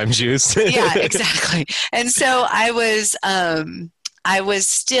cooked in lime juice. Yeah, exactly. And so I was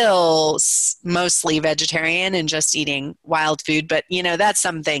still mostly vegetarian and just eating wild food, but that's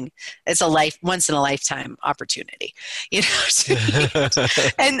something, it's a once in a lifetime opportunity, to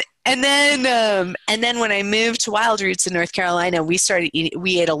eat. And then when I moved to Wild Roots in North Carolina, we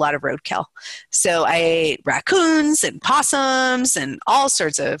ate a lot of roadkill. So I ate raccoons and possums and all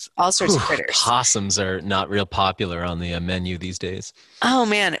sorts of critters. Possums are not real popular on the menu these days. Oh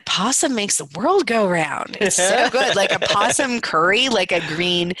man, possum makes the world go round. It's so good. Like a possum curry, like a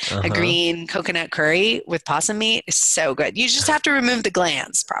green coconut curry with possum meat is so good. You just have to remove the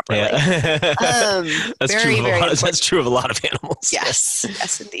glands properly. Yeah. That's true of a lot of animals.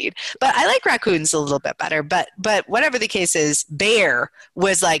 Yes, indeed. But I like raccoons a little bit better. But whatever the case is, bear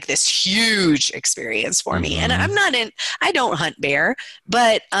was like this huge experience for me. And I don't hunt bear,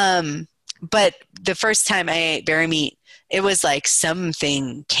 but the first time I ate bear meat, it was like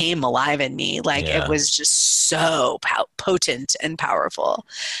something came alive in me. Like it was just so potent and powerful.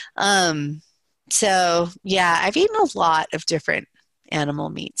 So yeah, I've eaten a lot of different animal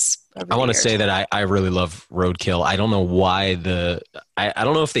meats. I want to say that I really love roadkill. I don't know why I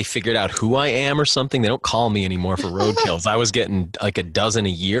don't know if they figured out who I am or something. They don't call me anymore for roadkills. I was getting like a dozen a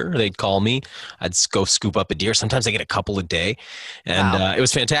year. They'd call me. I'd go scoop up a deer. Sometimes I get a couple a day, and it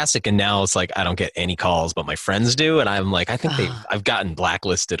was fantastic. And now it's like I don't get any calls, but my friends do, and I'm like, I think I've gotten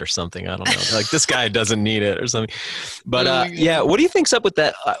blacklisted or something. I don't know. They're like, this guy doesn't need it or something. But what do you think's up with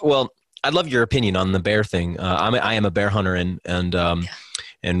that? Well, I'd love your opinion on the bear thing. I am a bear hunter,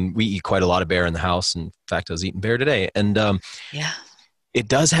 and we eat quite a lot of bear in the house. In fact, I was eating bear today. And it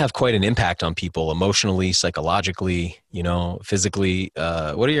does have quite an impact on people emotionally, psychologically, physically.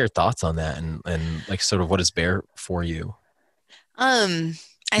 What are your thoughts on that? And like sort of what is bear for you?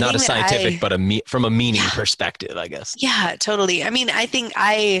 Not a scientific, but from a meaning perspective, I guess. Yeah, totally. I mean, I think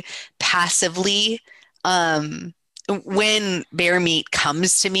I passively, when bear meat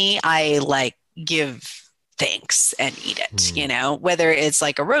comes to me, I like give thanks and eat it, whether it's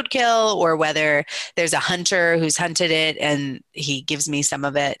like a roadkill or whether there's a hunter who's hunted it and he gives me some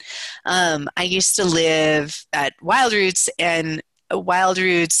of it. I used to live at Wild Roots, and Wild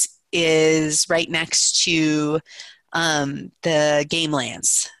Roots is right next to the game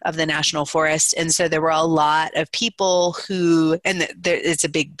lands of the national forest. And so there were a lot of people it's a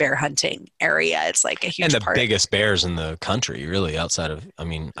big bear hunting area. It's like a huge part. And the biggest bears in the country, really, outside of, I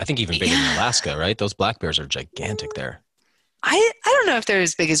think even bigger than Alaska, right? Those black bears are gigantic there. I don't know if they're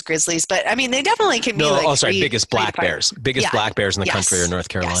as big as grizzlies, but I mean, they definitely can be biggest black bears. Biggest black bears in the country are North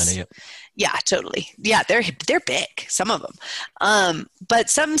Carolina. Yes. Yep. Yeah, totally. Yeah, they're big, some of them. But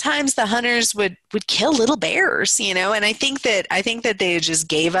sometimes the hunters would kill little bears, and I think that they just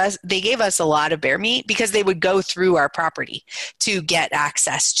gave us a lot of bear meat because they would go through our property to get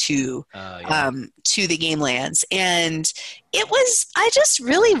access to the game lands. And I just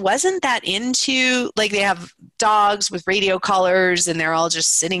really wasn't that into, like, they have dogs with radio collars and they're all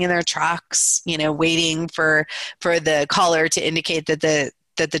just sitting in their trucks, waiting for the collar to indicate that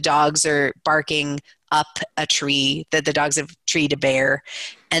the dogs are barking up a tree, that the dogs have treed a bear,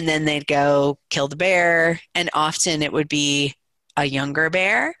 and then they'd go kill the bear. And often it would be a younger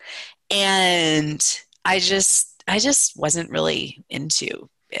bear. And I just wasn't really into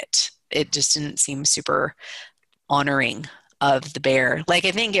it. It just didn't seem super honoring of the bear. Like,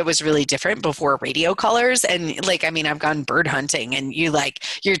 I think it was really different before radio collars. And I've gone bird hunting and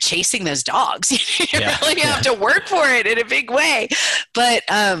you're chasing those dogs. You really have to work for it in a big way. But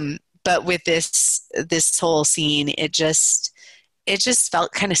with this whole scene, it just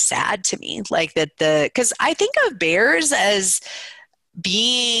felt kind of sad to me. Like because I think of bears as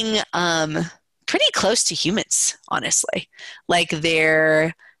being pretty close to humans, honestly. Like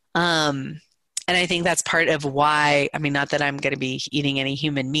they're And I think that's part of why, I mean, not that I'm going to be eating any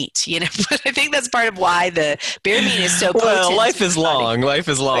human meat, but I think that's part of why the bear meat is so potent. Well, life is long. Life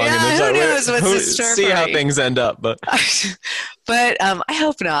is long. Yeah, and who knows what's in store see for how me. things end up. But I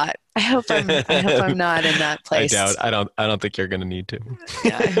hope not. I hope I'm not in that place. I don't think you're going to need to.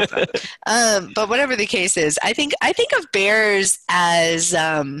 Yeah, I hope not. But whatever the case is, I think of bears as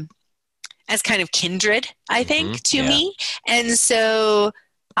kind of kindred, I think, to me. And so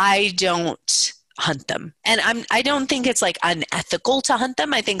I don't hunt them. And I don't think it's like unethical to hunt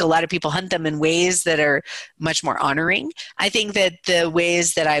them. I think a lot of people hunt them in ways that are much more honoring. I think that the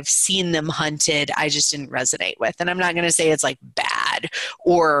ways that I've seen them hunted, I just didn't resonate with. And I'm not going to say it's like bad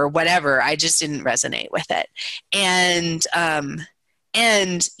or whatever. I just didn't resonate with it. And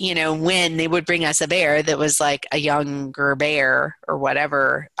when they would bring us a bear that was like a younger bear or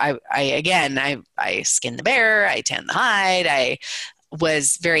whatever, I skinned the bear, I tanned the hide, I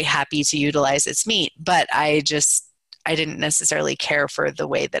was very happy to utilize its meat, but I didn't necessarily care for the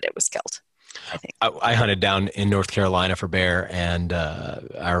way that it was killed. I think I hunted down in North Carolina for bear, and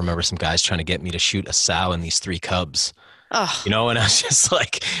I remember some guys trying to get me to shoot a sow and these 3 cubs. Oh. And I was just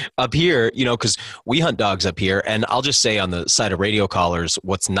like, up here, because we hunt dogs up here. And I'll just say on the side of radio collars,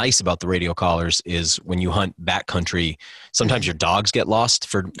 what's nice about the radio collars is when you hunt backcountry, sometimes your dogs get lost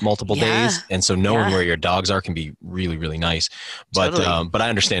for multiple days. And so knowing where your dogs are can be really, really nice. But totally. But I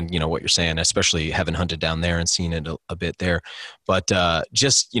understand, what you're saying, especially having hunted down there and seen it a bit there. But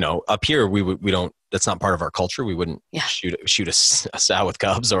just, up here, we don't, that's not part of our culture. We wouldn't shoot a sow with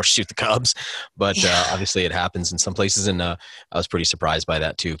cubs or shoot the cubs, but obviously it happens in some places. And I was pretty surprised by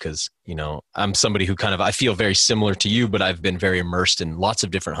that too, because I'm somebody who I feel very similar to you, but I've been very immersed in lots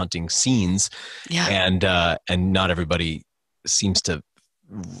of different hunting scenes, and not everybody seems to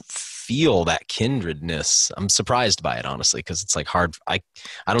feel that kindredness. I'm surprised by it, honestly, because it's like hard. I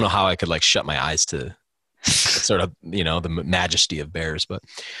don't know how I could like shut my eyes to sort of, the majesty of bears, but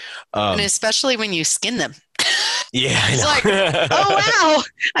and especially when you skin them. Yeah, it's like, oh wow.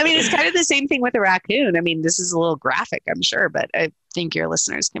 I mean, it's kind of the same thing with a raccoon. I mean, this is a little graphic, I'm sure, but I think your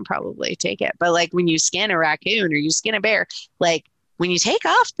listeners can probably take it. But like when you skin a raccoon or you skin a bear, like when you take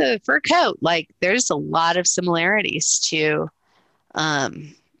off the fur coat, like there's a lot of similarities to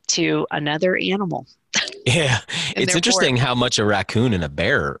another animal. Yeah. It's interesting how much a raccoon and a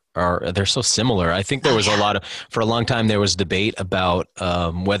bear they're so similar. I think there was for a long time, there was debate about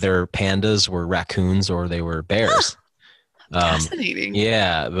whether pandas were raccoons or they were bears. Fascinating.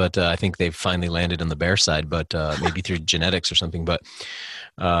 Yeah. But I think they've finally landed on the bear side, but maybe through genetics or something. But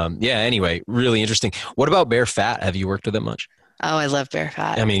anyway, really interesting. What about bear fat? Have you worked with it much? Oh, I love bear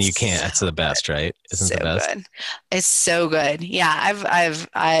fat. I mean, you can't. It's the best, right? Isn't it the best? Good. It's so good. Yeah,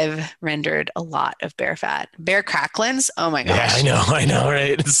 I've rendered a lot of bear fat. Bear cracklins. Oh my gosh. Yeah, I know,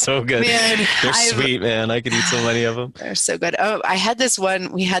 right? It's so good. Man, they're sweet, man. I could eat so many of them. They're so good. Oh, I had this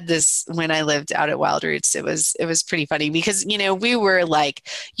one. We had this when I lived out at Wild Roots. It was pretty funny because we were like,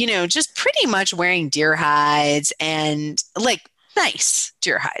 just pretty much wearing deer hides and like nice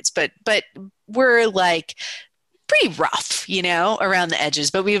deer hides, but we're like pretty rough, around the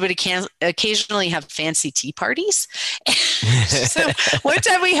edges, but we would occasionally have fancy tea parties. So one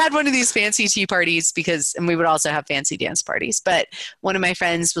time we had one of these fancy tea parties and we would also have fancy dance parties, but one of my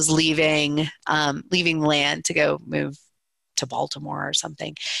friends was leaving the land to go move to Baltimore or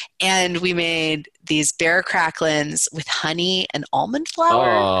something. And we made these bear cracklins with honey and almond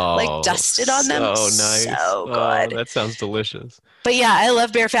flour, like dusted on them. So nice. So good. Oh, that sounds delicious. But yeah, I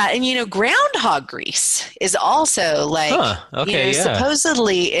love bear fat. And, groundhog grease is also like,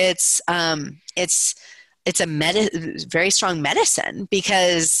 supposedly it's a very strong medicine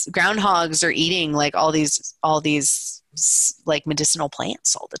because groundhogs are eating like all these like medicinal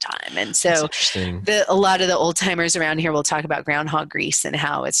plants all the time. And so a lot of the old timers around here will talk about groundhog grease and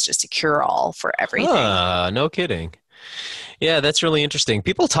how it's just a cure all for everything. No kidding. Yeah, that's really interesting.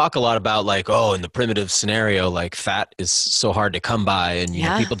 People talk a lot about like, in the primitive scenario, like fat is so hard to come by and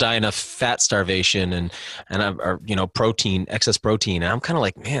people die of fat starvation and protein, excess protein. And I'm kind of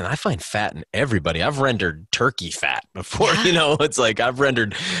like, man, I find fat in everybody. I've rendered turkey fat before, it's like I've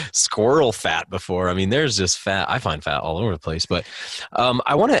rendered squirrel fat before. I mean, there's just fat. I find fat all over the place. But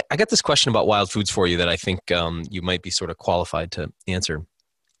I got this question about wild foods for you that I think you might be sort of qualified to answer.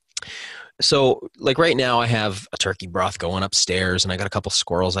 So like right now I have a turkey broth going upstairs and I got a couple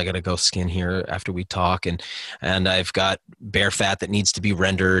squirrels I got to go skin here after we talk. And I've got bear fat that needs to be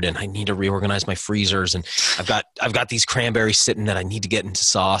rendered and I need to reorganize my freezers. And I've got these cranberries sitting that I need to get into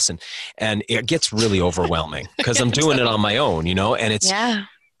sauce and it gets really overwhelming because I'm doing it on my own, and it's,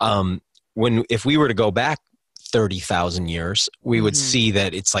 if we were to go back 30,000 years, we would see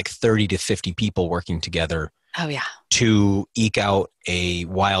that it's like 30 to 50 people working together. Oh yeah. To eke out a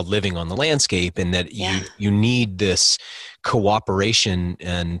wild living on the landscape, and that you need this cooperation,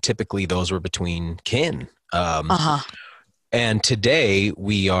 and typically those were between kin. And today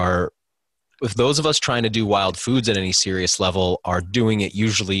we are, if those of us trying to do wild foods at any serious level, are doing it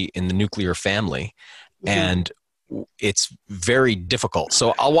usually in the nuclear family, and it's very difficult.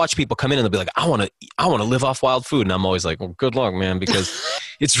 So I'll watch people come in and they'll be like, I want to live off wild food. And I'm always like, well, good luck, man, because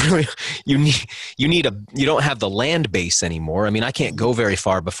it's really, you don't have the land base anymore. I mean, I can't go very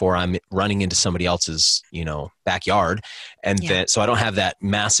far before I'm running into somebody else's, backyard. And then, so I don't have that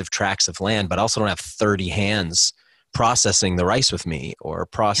massive tracts of land, but I also don't have 30 hands processing the rice with me or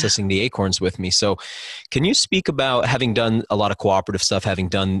processing the acorns with me. So can you speak about, having done a lot of cooperative stuff, having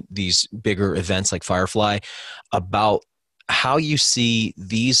done these bigger events like Firefly, about how you see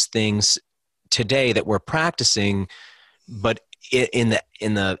these things today that we're practicing, but in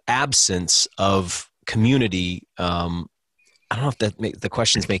the absence of community? I don't know if the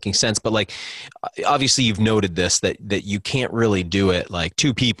question's making sense, but like, obviously you've noted this, that you can't really do it. Like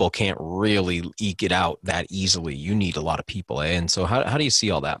two people can't really eke it out that easily. You need a lot of people. And so how do you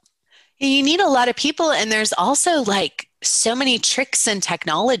see all that? You need a lot of people. And there's also like so many tricks and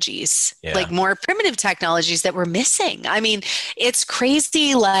technologies, like more primitive technologies that we're missing. I mean, it's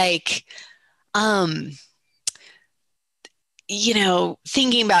crazy. Like,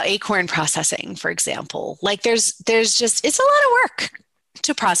 thinking about acorn processing, for example, like there's just, it's a lot of work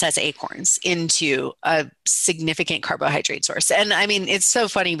to process acorns into a significant carbohydrate source. And I mean, it's so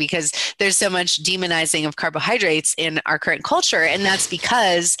funny because there's so much demonizing of carbohydrates in our current culture. And that's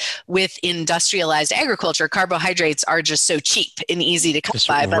because with industrialized agriculture, carbohydrates are just so cheap and easy to come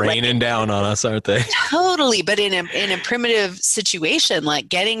by. But raining down on us, aren't they? Totally. But in a primitive situation, like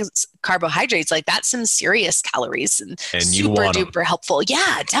getting carbohydrates, like that's some serious calories and super duper helpful.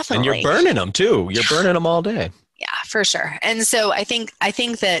 Yeah, definitely. And you're burning them too. You're burning them all day. Yeah, for sure. And so I think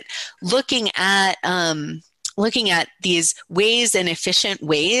that looking at these ways and efficient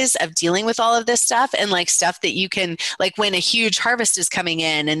ways of dealing with all of this stuff, and like stuff that you can, like when a huge harvest is coming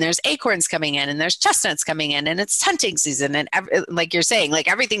in and there's acorns coming in and there's chestnuts coming in and it's hunting season and like you're saying, like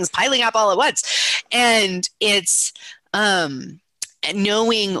everything's piling up all at once. And it's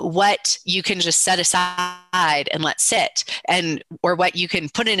knowing what you can just set aside and let sit, or what you can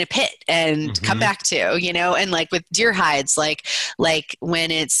put in a pit and come back to, and like with deer hides, like when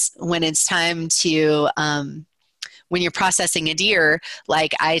it's time to, when you're processing a deer,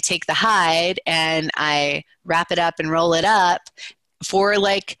 like I take the hide and I wrap it up and roll it up for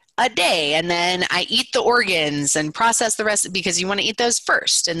like a day, and then I eat the organs and process the rest, because you want to eat those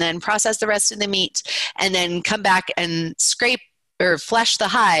first, and then process the rest of the meat, and then come back and scrape or flesh the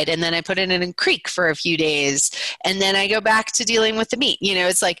hide, and then I put it in a creek for a few days, and then I go back to dealing with the meat.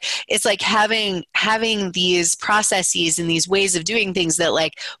 It's like having these processes and these ways of doing things that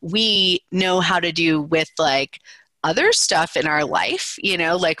like we know how to do with like other stuff in our life.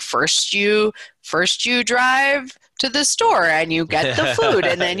 Like first you drive to the store and you get the food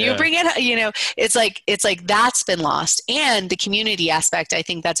and then you bring it, it's like that's been lost. And the community aspect, I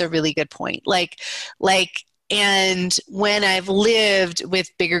think that's a really good point. And when I've lived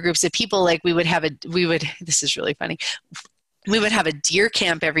with bigger groups of people, like this is really funny. We would have a deer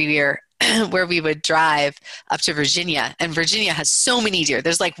camp every year where we would drive up to Virginia, and Virginia has so many deer.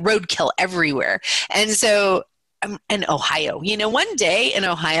 There's like roadkill everywhere. And so, in Ohio, one day in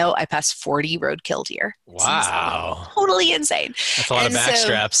Ohio, I passed 40 roadkill deer. Wow. Totally insane. That's a lot of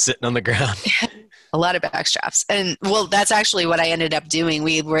backstraps sitting on the ground. A lot of backstraps. And well, that's actually what I ended up doing.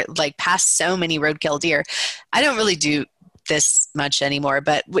 We were like past so many roadkill deer. I don't really do this much anymore,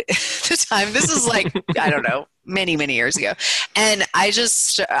 but the time, this is like, I don't know, many, many years ago. And I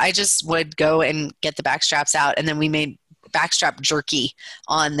just would go and get the backstraps out, and then we made backstrap jerky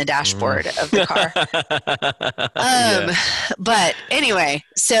on the dashboard of the car. But anyway,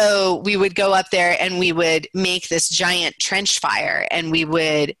 so we would go up there and we would make this giant trench fire, and we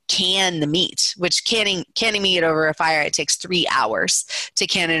would can the meat, which canning meat over a fire, it takes 3 hours to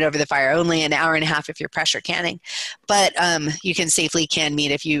can it over the fire, only an hour and a half if you're pressure canning. But you can safely can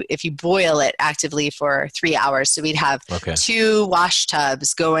meat if you boil it actively for 3 hours. So we'd have 2 wash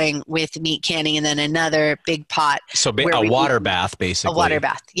tubs going with meat canning, and then another big pot. So a water bath, basically. A water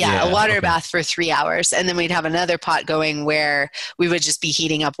bath. Yeah, a water bath for 3 hours. And then we'd have another pot going where we would just be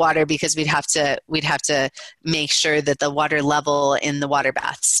heating up water, because we'd have to make sure that the water level in the water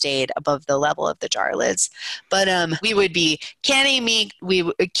bath stayed above the level of the jar lids. But we would be canning meat,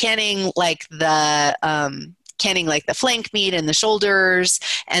 canning like the canning like the flank meat and the shoulders,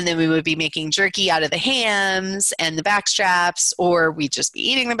 and then we would be making jerky out of the hams and the back straps, or we'd just be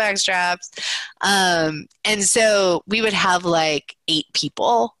eating the back straps. And so we would have like 8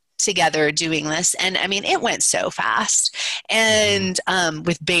 people together doing this. And I mean, it went so fast. And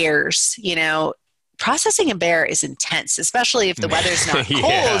with bears, you know, processing a bear is intense, especially if the weather's not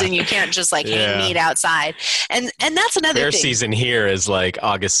cold and you can't just like hang meat outside. And that's another bear thing. Season here is like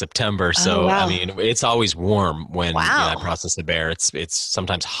August, September. So, I mean, it's always warm when you know, I process a bear. It's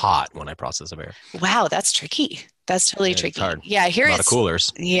sometimes hot when I process a bear. Wow, that's tricky. That's totally tricky. It's hard. Yeah, here a lot of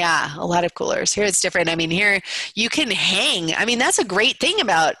coolers. Yeah, a lot of coolers. Here it's different. I mean, here you can hang. I mean, that's a great thing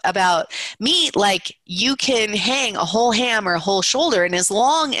about meat. Like you can hang a whole ham or a whole shoulder, and as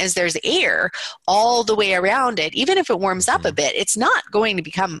long as there's air all the way around it, even if it warms up a bit, it's not going to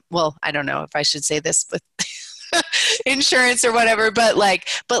become, well, I don't know if I should say this with insurance or whatever, but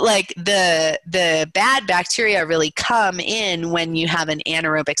the bad bacteria really come in when you have an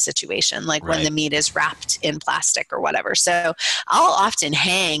anaerobic situation, like when the meat is wrapped in plastic or whatever. So I'll often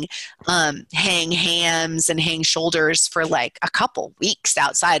hang hams and hang shoulders for like a couple weeks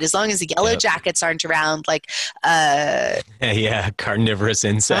outside, as long as the yellow jackets aren't around, like carnivorous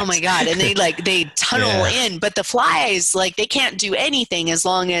insects. Oh my God. And they tunnel in, but the flies, like they can't do anything as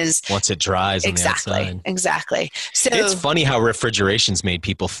long as once it dries on the outside. Exactly. So it's funny how refrigeration's made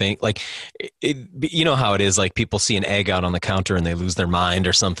people think like, you know how it is, like people see an egg out on the counter and they lose their mind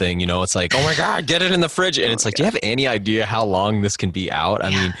or something, you know, it's like, oh my God, get it in the fridge. And it's like, do you have any idea how long this can be out?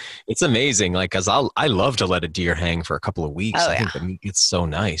 I mean, it's amazing. Like, cause I love to let a deer hang for a couple of weeks. I think the meat gets so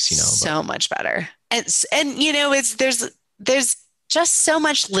nice, you know, so much better. And you know, there's just so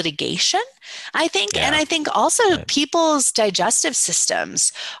much litigation, I think. And I think also people's digestive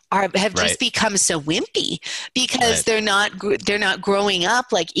systems have just become so wimpy because they're not growing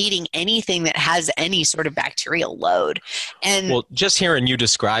up like eating anything that has any sort of bacterial load. And well, just hearing you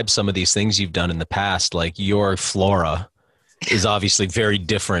describe some of these things you've done in the past, like your flora is obviously very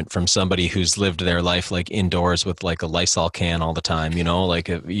different from somebody who's lived their life like indoors with like a Lysol can all the time, you know, like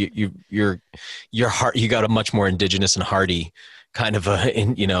your heart, you got a much more indigenous and hardy kind of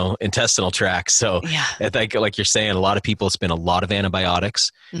intestinal tract. So I think, like you're saying, a lot of people spend a lot of antibiotics,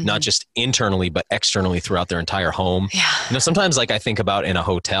 not just internally, but externally throughout their entire home. You know, sometimes like I think about in a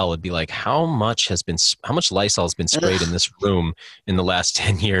hotel, it'd be like, how much Lysol has been sprayed in this room in the last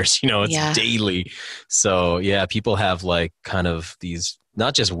 10 years? You know, it's daily. So people have like kind of these,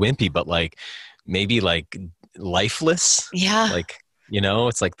 not just wimpy, but like maybe like lifeless. Like, you know,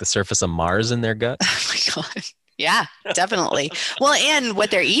 it's like the surface of Mars in their gut. Oh my God. Yeah, definitely. Well, and what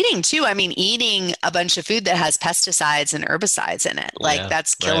they're eating too. I mean, eating a bunch of food that has pesticides and herbicides in it, like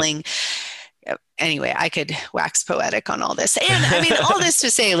that's killing. Anyway, I could wax poetic on all this. And I mean, all this to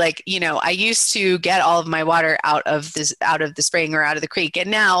say, like, you know, I used to get all of my water out of the spring or out of the creek.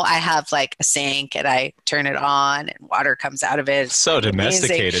 And now I have like a sink and I turn it on and water comes out of it. It's so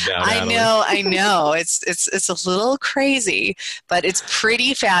domesticated now. I know. It's a little crazy, but it's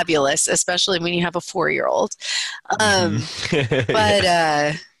pretty fabulous, especially when you have a 4-year-old.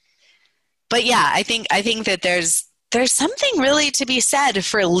 But yeah, I think that there's something really to be said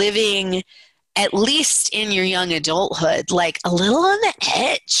for living, at least in your young adulthood, like a little on the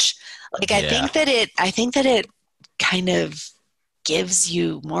edge. Like I think that it kind of gives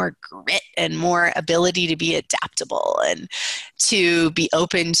you more grit and more ability to be adaptable and to be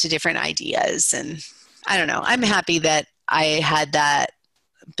open to different ideas. And I don't know, I'm happy that I had that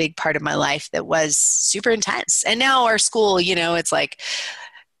big part of my life that was super intense. And now our school, you know, it's like,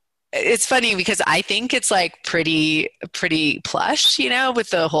 it's funny because I think it's like pretty plush, you know, with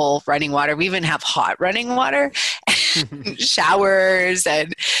the whole running water. We even have hot running water, showers,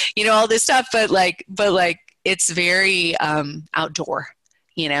 and you know all this stuff. But like it's very outdoor,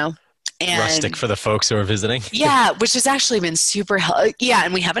 you know. And rustic for the folks who are visiting. Yeah, which has actually been super helpful. Yeah,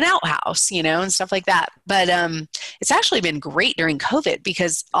 and we have an outhouse, you know, and stuff like that. But it's actually been great during COVID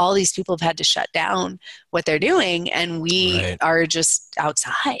because all these people have had to shut down what they're doing, and we are just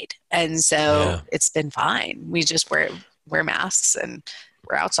outside. And so it's been fine. We just wear masks and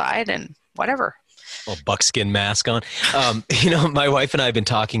we're outside and whatever. A buckskin mask on. You know, my wife and I have been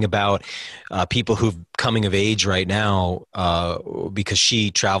talking about people who've coming of age right now because she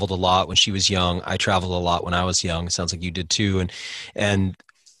traveled a lot when she was young. I traveled a lot when I was young. It sounds like you did too. And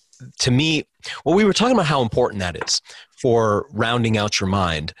to me, well, we were talking about how important that is for rounding out your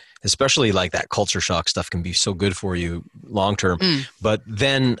mind, especially like that culture shock stuff can be so good for you long term. But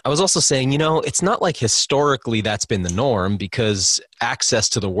then I was also saying, you know, it's not like historically that's been the norm because access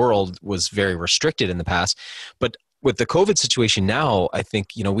to the world was very restricted in the past. But with the COVID situation now, I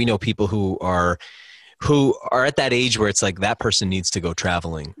think, you know, we know people who who are at that age where it's like that person needs to go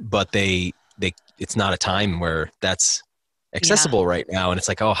traveling, but it's not a time where that's accessible right now. And it's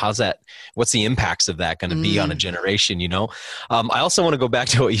like, oh, what's the impacts of that going to be on a generation, you know? I also want to go back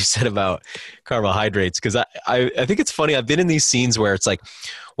to what you said about carbohydrates, because I think it's funny. I've been in these scenes where it's like,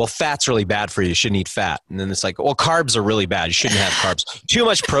 well, fat's really bad for you. You shouldn't eat fat. And then it's like, well, carbs are really bad. You shouldn't have carbs. Too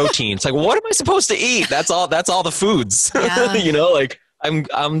much protein. It's like, what am I supposed to eat? That's all the foods, you know, like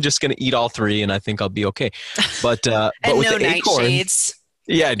I'm just going to eat all three and I think I'll be okay. But with no the acorns,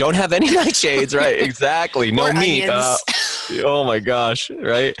 yeah, don't have any nightshades, right? Exactly. No meat. Oh my gosh,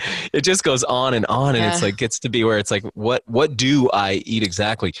 right? It just goes on and on, and it's like gets to be where it's like, what do I eat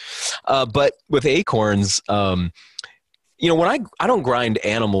exactly? But with acorns, you know, when I don't grind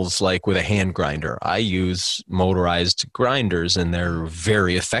animals like with a hand grinder. I use motorized grinders, and they're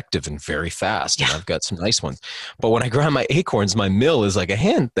very effective and very fast. And I've got some nice ones. But when I grind my acorns, my mill is like a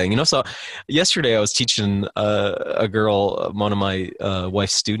hand thing, you know? So yesterday I was teaching a girl, one of my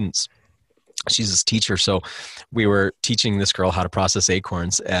wife's students. She's this teacher. So we were teaching this girl how to process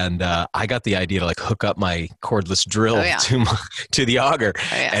acorns, and I got the idea to like hook up my cordless drill to the auger.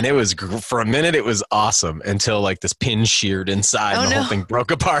 And it was, for a minute, it was awesome until like this pin sheared inside and the whole thing broke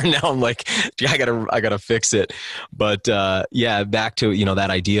apart. Now I'm like, I gotta fix it. But back to, you know,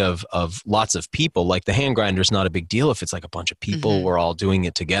 that idea of lots of people. Like the hand grinder is not a big deal if it's like a bunch of people, we're all doing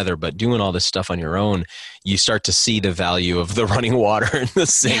it together. But doing all this stuff on your own, you start to see the value of the running water and the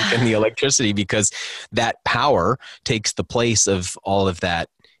sink and the electricity, because that power takes the place of all of that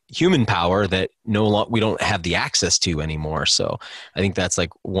human power that we don't have the access to anymore. So I think that's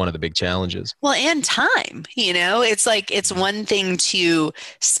like one of the big challenges. Well, and time, you know, it's like, it's one thing to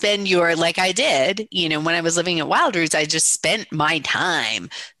spend like I did, you know, when I was living at Wild Roots, I just spent my time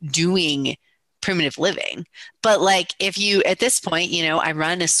doing primitive living. But like, if you, at this point, you know, I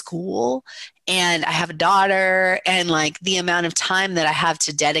run a school and I have a daughter, and like the amount of time that I have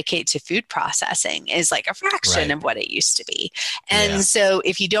to dedicate to food processing is like a fraction of what it used to be. And so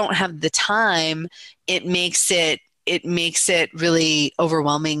if you don't have the time, it makes it really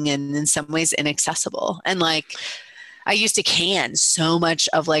overwhelming and in some ways inaccessible. And like, I used to can so much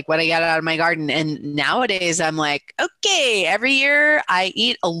of like what I got out of my garden. And nowadays I'm like, okay, every year I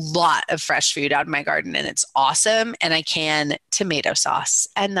eat a lot of fresh food out of my garden, and it's awesome. And I can tomato sauce,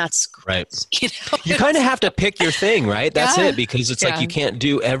 and that's great. Right. You know? You kind of have to pick your thing, right? That's it, because it's like, you can't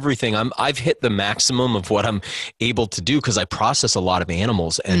do everything. I've hit the maximum of what I'm able to do, because I process a lot of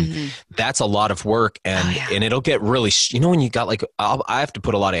animals, and that's a lot of work. And, and it'll get really, you know, when you got like, I have to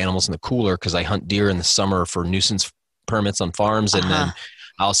put a lot of animals in the cooler because I hunt deer in the summer for nuisance permits on farms, and then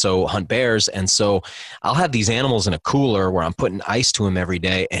I also hunt bears. And so I'll have these animals in a cooler where I'm putting ice to them every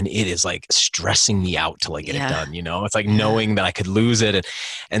day, and it is like stressing me out to like get it done. You know, it's like knowing that I could lose it.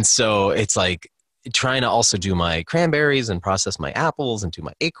 And so it's like trying to also do my cranberries and process my apples and do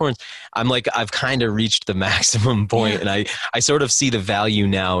my acorns. I'm like, I've kind of reached the maximum point, and I sort of see the value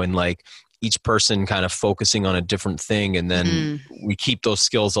now in like each person kind of focusing on a different thing. And then we keep those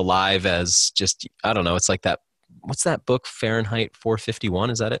skills alive as just, I don't know, it's like that. What's that book? Fahrenheit 451.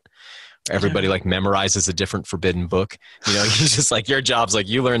 Is that it? Everybody like memorizes a different forbidden book. You know, you just like, your job's like,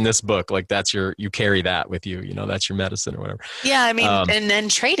 you learn this book, like that's you carry that with you, you know, that's your medicine or whatever. Yeah. I mean, and then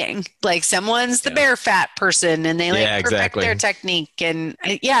trading, like someone's the bear fat person, and they like perfect their technique. And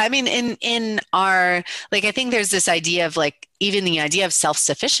I mean, in our, like, I think there's this idea of like, even the idea of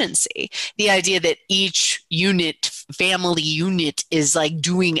self-sufficiency, the idea that each family unit is like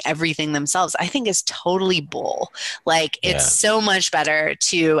doing everything themselves, I think is totally bull. Like, it's so much better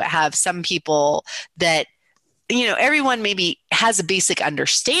to have some people that, you know, everyone maybe has a basic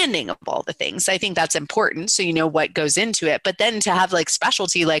understanding of all the things. I think that's important. So you know what goes into it, but then to have like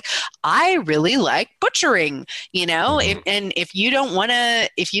specialty, like I really like butchering, you know, and if you don't want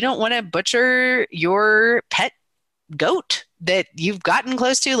to butcher your pet goat that you've gotten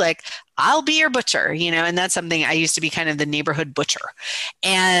close to, like, I'll be your butcher, you know, and that's something. I used to be kind of the neighborhood butcher.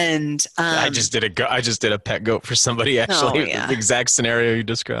 And I just did a pet goat for somebody, actually. The exact scenario you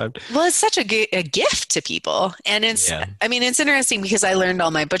described. Well, it's such a gift to people. And it's, I mean, it's interesting because I learned all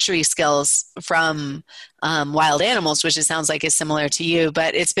my butchery skills from wild animals, which it sounds like is similar to you,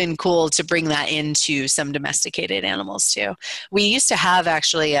 but it's been cool to bring that into some domesticated animals too. We used to have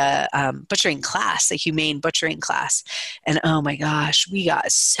actually a butchering class, a humane butchering class. And oh my gosh, we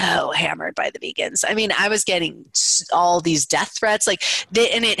got so hammered by the vegans. I mean, I was getting all these death threats, and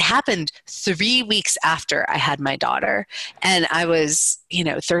it happened 3 weeks after I had my daughter, and I was,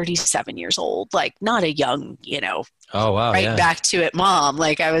 37 years old, like not a young, Oh wow! right Yeah. back to it, mom.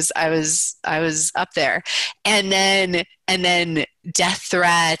 Like I was up there, and then death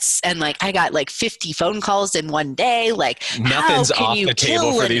threats, and like I got like 50 phone calls in one day. Like, Nothing's how can off you the table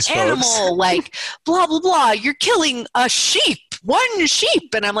kill for an these animal? folks. Like, blah blah blah. You're killing a sheep, one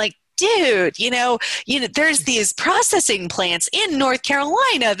sheep, and I'm like, dude, there's these processing plants in North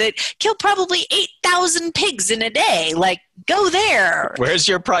Carolina that kill probably 8,000 pigs in a day. Like, go there. Where's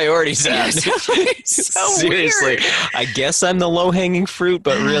your priorities at? So Seriously, weird. I guess I'm the low-hanging fruit,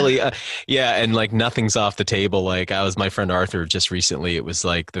 but really, yeah, and like nothing's off the table. Like I was my friend Arthur just recently. It was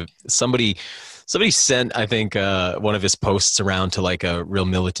like somebody sent, I think, one of his posts around to like a real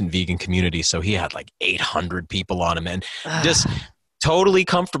militant vegan community. So he had like 800 people on him, and just totally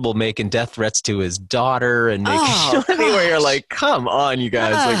comfortable making death threats to his daughter and making where you're like, come on, you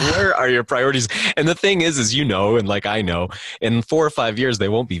guys, like, where are your priorities? And the thing is and like I know, in 4 or 5 years they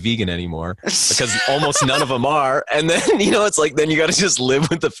won't be vegan anymore because almost none of them are. And then it's like then you got to just live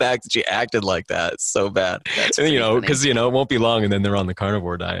with the fact that you acted like that. It's so bad, because it won't be long, and then they're on the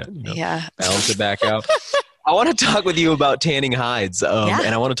carnivore diet. Yeah, balance it back out. I want to talk with you about tanning hides, and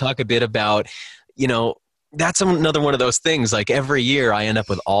I want to talk a bit about that's another one of those things. Like every year I end up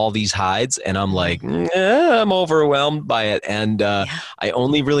with all these hides and I'm like, I'm overwhelmed by it. And I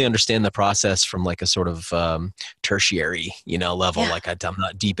only really understand the process from like a sort of tertiary, level. Like I'm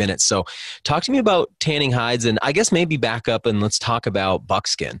not deep in it. So talk to me about tanning hides, and I guess maybe back up and let's talk about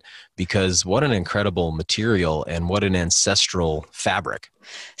buckskin, because what an incredible material and what an ancestral fabric.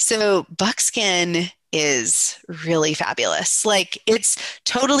 So buckskin is really fabulous. Like it's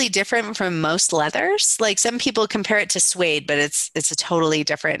totally different from most leathers. Like some people compare it to suede, but it's a totally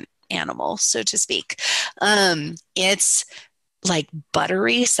different animal, so to speak. It's like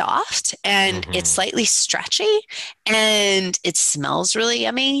buttery soft, and it's slightly stretchy, and it smells really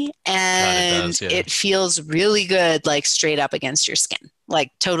yummy, and it feels really good, like straight up against your skin,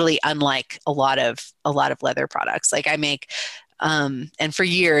 like totally unlike a lot of leather products. Like I make and for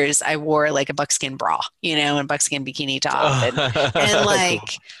years I wore like a buckskin bra, and buckskin bikini top, and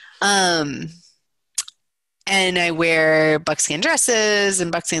like, and I wear buckskin dresses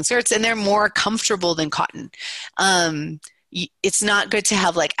and buckskin skirts, and they're more comfortable than cotton. It's not good to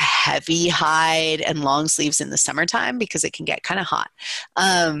have like a heavy hide and long sleeves in the summertime because it can get kind of hot.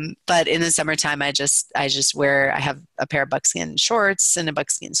 But in the summertime, I just have a pair of buckskin shorts and a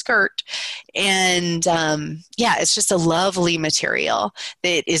buckskin skirt. And it's just a lovely material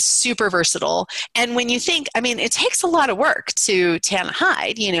that is super versatile. And when you think, it takes a lot of work to tan a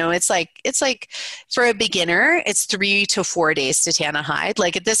hide, it's like for a beginner, it's 3 to 4 days to tan a hide.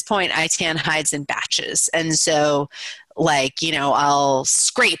 Like at this point, I tan hides in batches. And so I'll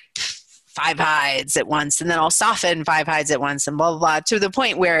scrape 5 hides at once, and then I'll soften 5 hides at once, and blah, blah, blah, to the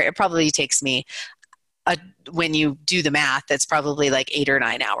point where it probably takes me, when you do the math, that's probably like 8 or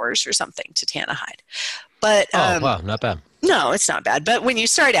 9 hours or something to tan a hide. But, wow, not bad. No, it's not bad. But when you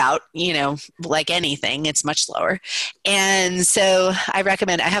start out, like anything, it's much slower. And so I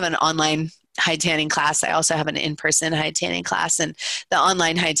have an online hide tanning class. I also have an in-person hide tanning class, and the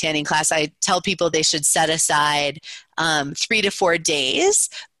online hide tanning class, I tell people they should set aside 3 to 4 days,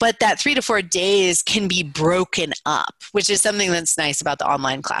 but that 3 to 4 days can be broken up, which is something that's nice about the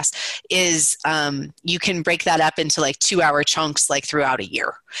online class is you can break that up into like 2-hour chunks, like throughout a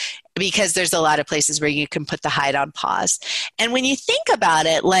year, because there's a lot of places where you can put the hide on pause. And when you think about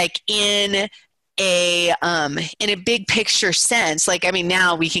it, like in a big picture sense, like,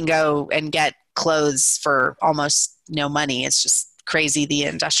 now we can go and get clothes for almost no money. It's just crazy, the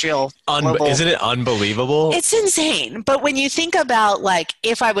industrial isn't it unbelievable? It's insane. But when you think about, like,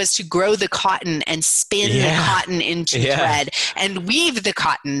 if I was to grow the cotton and spin the cotton into thread and weave the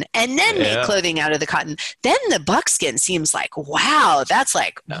cotton and then make clothing out of the cotton, then the buckskin seems like, wow, that's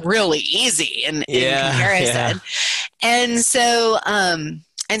like really easy in comparison. And so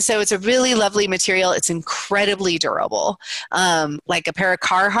it's a really lovely material. It's incredibly durable. Like a pair of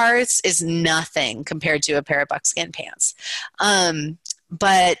Carhartts is nothing compared to a pair of buckskin pants.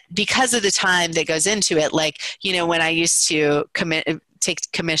 But because of the time that goes into it, like, when I used to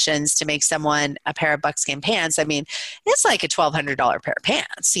take commissions to make someone a pair of buckskin pants, it's like a $1,200 pair of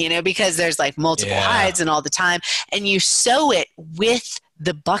pants, because there's like multiple hides and all the time. And you sew it with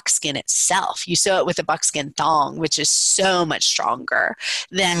the buckskin itself. You sew it with a buckskin thong, which is so much stronger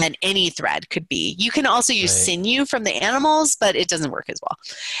than any thread could be. You can also use sinew from the animals, but it doesn't work as well.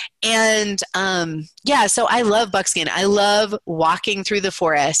 And so I love buckskin. I love walking through the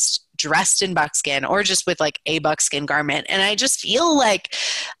forest dressed in buckskin or just with like a buckskin garment. And I just feel like,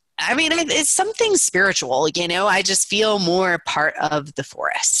 I mean, it's something spiritual, you know, I just feel more part of the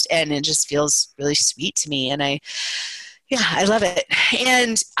forest, and it just feels really sweet to me. And I love it.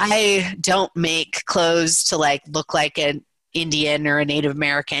 And I don't make clothes to like look like an Indian or a Native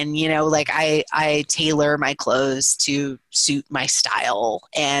American, you know, like I tailor my clothes to suit my style.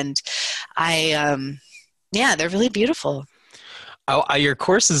 And they're really beautiful. Your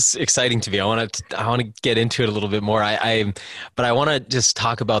course is exciting to me. I want to get into it a little bit more. But I want to just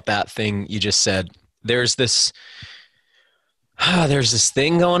talk about that thing you just said. There's this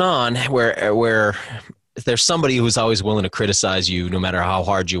thing going on where there's somebody who's always willing to criticize you no matter how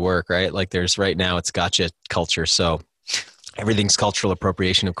hard you work, right? Like there's right now it's gotcha culture. So everything's cultural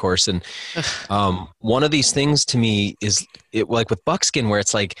appropriation, of course. And one of these things to me is it, like with buckskin, where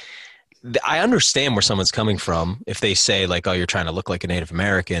it's like, I understand where someone's coming from if they say like, oh, you're trying to look like a Native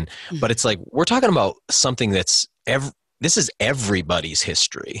American, but it's like, we're talking about something that's this is everybody's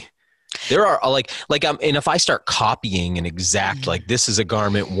history. There are and if I start copying an exact, like this is a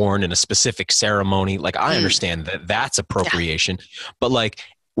garment worn in a specific ceremony, like I understand that that's appropriation, but like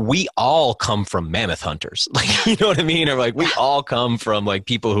we all come from mammoth hunters, like, you know what I mean? Or like, we all come from like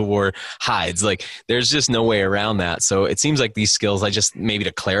people who wore hides, like there's just no way around that. So it seems like these skills, I just, maybe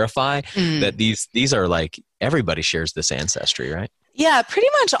to clarify that these are like, everybody shares this ancestry, right? Yeah, pretty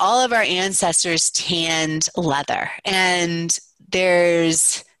much all of our ancestors tanned leather, and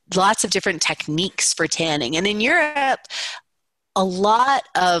there's lots of different techniques for tanning. And in Europe, a lot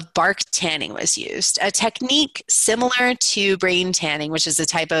of bark tanning was used. A technique similar to brain tanning, which is the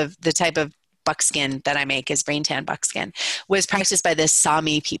type of buckskin that I make is brain tan buckskin, was practiced by the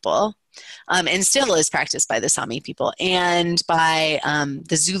Sami people. And still is practiced by the Sami people and by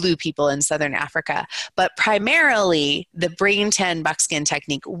the Zulu people in Southern Africa. But primarily, the brain tan buckskin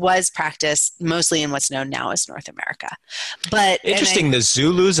technique was practiced mostly in what's known now as North America. But interesting, the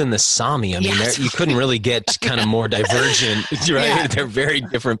Zulus and the Sami. I mean, you couldn't really get kind of more divergent, right? Yeah. They're very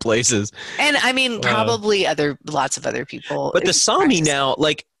different places. And I mean, probably lots of other people. But the Sami now,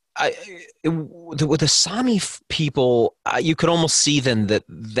 like, with the Sami people, you could almost see then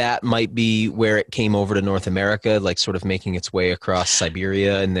that might be where it came over to North America, like sort of making its way across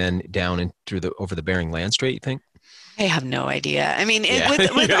Siberia and then down and over the Bering Land Strait, you think? I have no idea. I mean,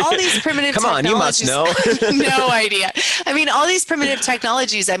 with all these primitive Come on, you must know. No idea. I mean, all these primitive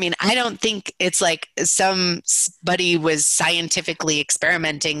technologies, I mean, I don't think it's like somebody was scientifically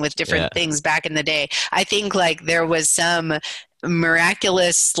experimenting with different things back in the day. I think like there was some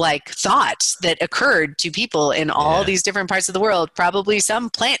miraculous like thought that occurred to people in all these different parts of the world. Probably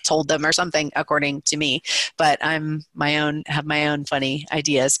some plant told them or something, according to me, but have my own funny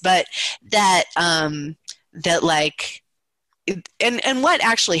ideas. But that like, and what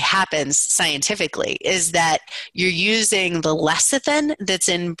actually happens scientifically is that you're using the lecithin that's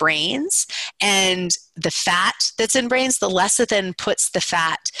in brains and the fat that's in brains. The lecithin puts the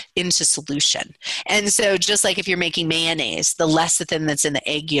fat into solution. And so just like if you're making mayonnaise, the lecithin that's in the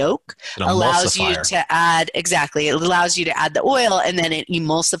egg yolk allows you to add the oil, and then it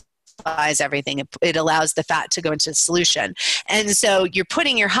emulsifies everything. It allows the fat to go into solution. And so you're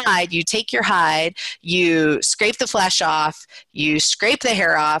putting your hide, you take your hide, you scrape the flesh off, you scrape the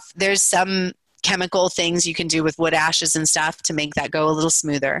hair off. There's some chemical things you can do with wood ashes and stuff to make that go a little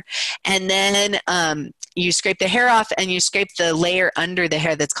smoother. And then you scrape the hair off and you scrape the layer under the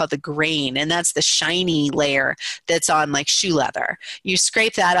hair that's called the grain. And that's the shiny layer that's on like shoe leather. You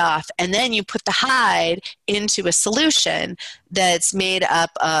scrape that off and then you put the hide into a solution that's made up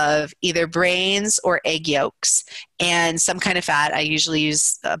of either brains or egg yolks and some kind of fat. I usually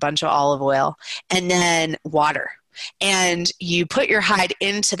use a bunch of olive oil and then water. And you put your hide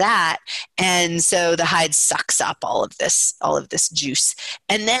into that, and so the hide sucks up all of this juice.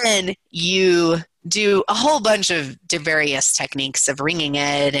 And then you do a whole bunch of various techniques of wringing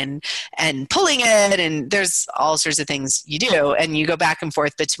it and pulling it, and there's all sorts of things you do, and you go back and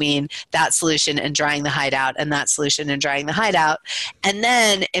forth between that solution and drying the hide out and that solution and drying the hide out. And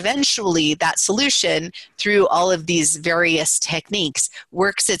then eventually that solution, through all of these various techniques,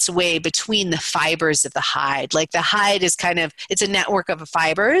 works its way between the fibers of the hide. Like the hide is it's a network of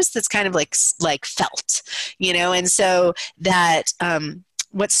fibers that's kind of like felt, you know. And so that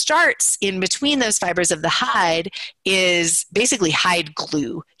what starts in between those fibers of the hide is basically hide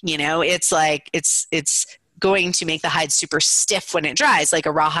glue. You know, it's like it's going to make the hide super stiff when it dries, like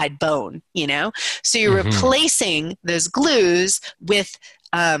a rawhide bone, you know. So you're replacing those glues with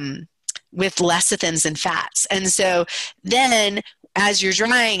lecithins and fats. And so then as you're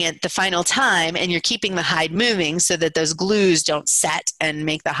drying it the final time and you're keeping the hide moving so that those glues don't set and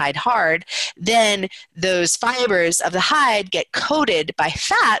make the hide hard, then those fibers of the hide get coated by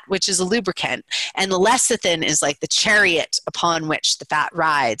fat, which is a lubricant. And the lecithin is like the chariot upon which the fat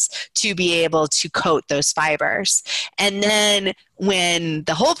rides to be able to coat those fibers. And then when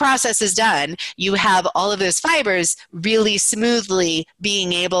the whole process is done, you have all of those fibers really smoothly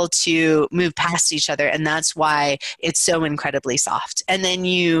being able to move past each other. And that's why it's so incredibly soft. And then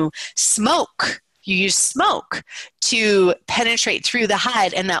you use smoke to penetrate through the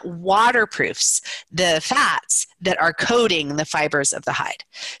hide, and that waterproofs the fats that are coating the fibers of the hide.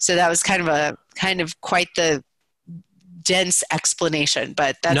 So that was kind of quite the dense explanation,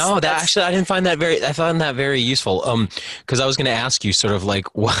 but actually I found that very useful. Because I was going to ask you sort of like,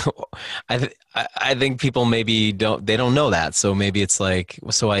 I think people maybe don't know that. So maybe it's like,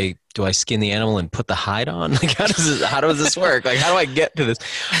 do I skin the animal and put the hide on? Like, how does this work? Like, how do I get to this?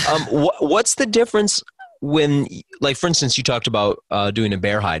 What's the difference when, like, for instance, you talked about doing a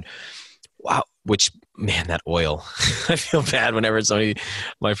bear hide. Wow. Which, man, that oil, I feel bad whenever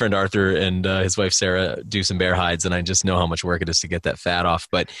my friend Arthur and his wife Sarah do some bear hides, and I just know how much work it is to get that fat off.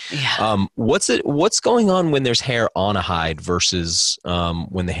 But what's going on when there's hair on a hide versus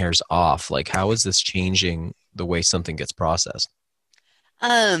when the hair's off? Like, how is this changing the way something gets processed?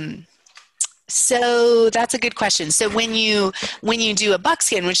 So that's a good question. So when you do a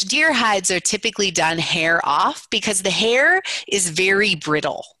buckskin, which deer hides are typically done hair off because the hair is very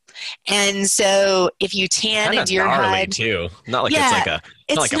brittle. And so if you tan a deer hide too, not like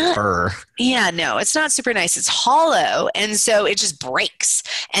it's like a fur. Yeah, no, it's not super nice. It's hollow. And so it just breaks.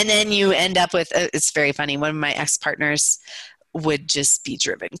 And then you end up with, it's very funny. One of my ex-partners would just be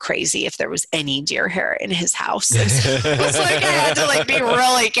driven crazy if there was any deer hair in his house. And so it was like I had to be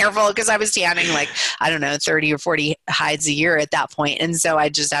really careful because I was tanning 30 or 40 hides a year at that point. And so I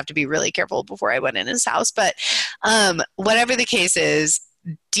just have to be really careful before I went in his house. But whatever the case is,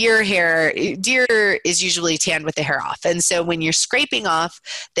 deer is usually tanned with the hair off. And so when you're scraping off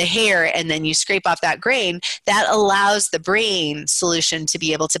the hair and then you scrape off that grain, that allows the brain solution to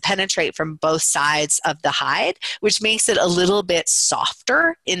be able to penetrate from both sides of the hide, which makes it a little bit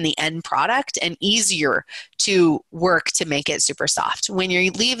softer in the end product and easier to work to make it super soft. When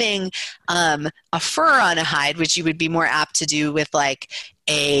you're leaving a fur on a hide, which you would be more apt to do with like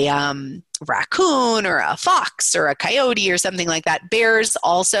a raccoon or a fox or a coyote or something like that. Bears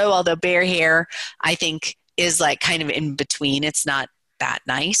also, although bear hair, I think, is like kind of in between. It's not that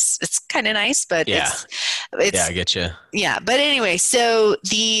nice. It's kind of nice, but it's I get you. Yeah. But anyway, so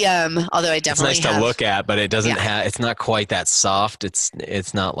the, although I definitely it's nice to look at, but it doesn't have, it's not quite that soft.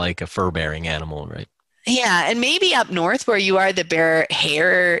 It's not like a fur bearing animal, right? Yeah, and maybe up north where you are, the bear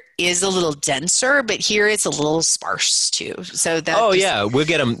hair is a little denser, but here it's a little sparse too. So that we'll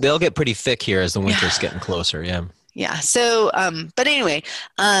get them. They'll get pretty thick here as the winter's getting closer. Yeah. Yeah. So, but anyway,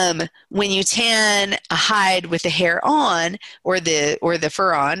 when you tan a hide with the hair on or the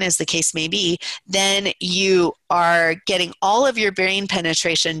fur on, as the case may be, then you are getting all of your brain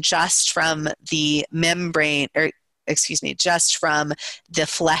penetration just from the membrane, just from the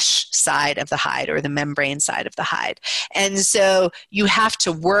flesh side of the hide or the membrane side of the hide. And so you have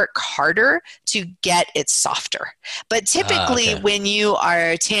to work harder to get it softer. But typically when you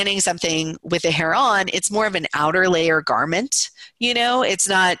are tanning something with the hair on, it's more of an outer layer garment. It's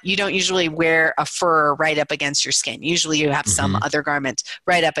not, you don't usually wear a fur right up against your skin. Usually you have some other garment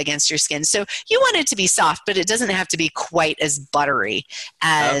right up against your skin. So you want it to be soft, but it doesn't have to be quite as buttery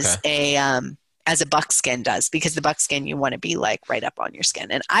as as a buckskin does, because the buckskin you want to be like right up on your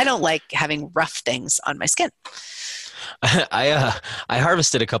skin. And I don't like having rough things on my skin. I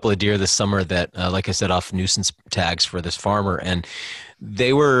harvested a couple of deer this summer that, like I said, off nuisance tags for this farmer, and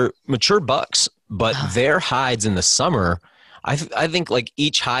they were mature bucks, but their hides in the summer, I think like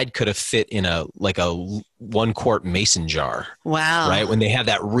each hide could have fit in a 1 quart mason jar. Wow. Right. When they have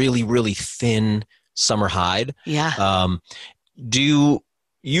that really, really thin summer hide. Yeah.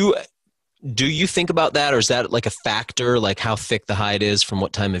 Do you think about that, or is that like a factor, like how thick the hide is from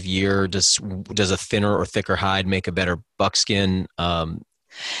what time of year? Does a thinner or thicker hide make a better buckskin?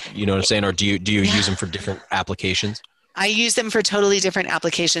 You know what I'm saying? Or do you use them for different applications? I use them for totally different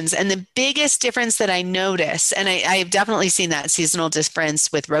applications. And the biggest difference that I notice, and I've definitely seen that seasonal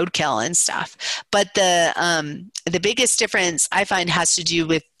difference with roadkill and stuff, but the biggest difference I find has to do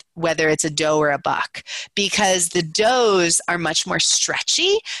with whether it's a doe or a buck, because the does are much more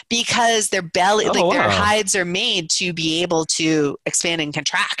stretchy because their belly, their hides are made to be able to expand and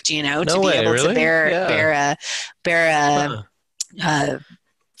contract, to be able to bear a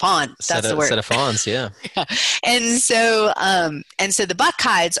fawn. That's the word. Set of fawns, yeah. Yeah. And so the buck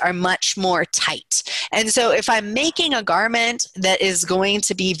hides are much more tight. And so if I'm making a garment that is going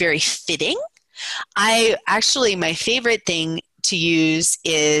to be very fitting, my favorite thing to use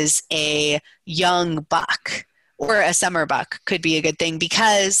is a young buck, or a summer buck could be a good thing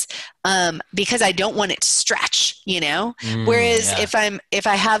because I don't want it to stretch, Whereas if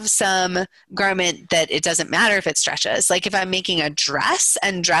I have some garment that it doesn't matter if it stretches, like if I'm making a dress,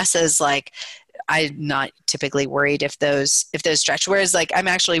 and dresses, like I'm not typically worried if those stretch. Whereas like I'm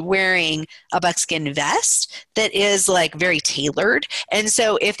actually wearing a buckskin vest that is like very tailored. And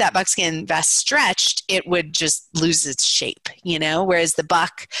so if that buckskin vest stretched, it would just lose its shape, whereas the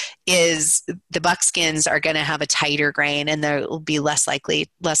buckskins are going to have a tighter grain and they'll be less likely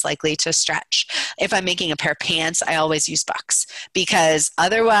to stretch. If I'm making a pair of pants, I always use bucks because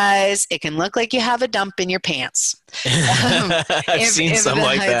otherwise it can look like you have a dump in your pants. I've seen some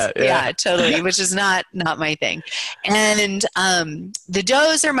like that. Yeah, totally, which is not my thing. And the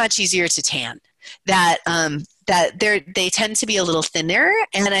does are much easier to tan. That they tend to be a little thinner,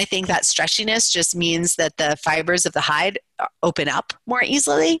 and I think that stretchiness just means that the fibers of the hide open up more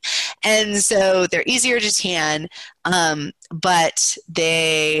easily, and so they're easier to tan. But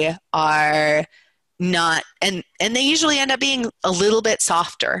they are not, and they usually end up being a little bit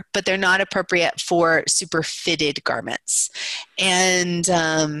softer, but they're not appropriate for super fitted garments. And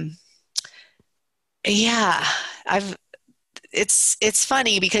it's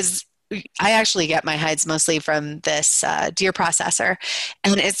funny because I actually get my hides mostly from this deer processor,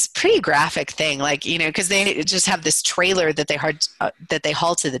 and it's a pretty graphic thing, like, because they just have this trailer that they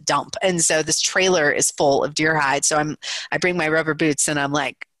haul to the dump, and so this trailer is full of deer hides. So I bring my rubber boots, and I'm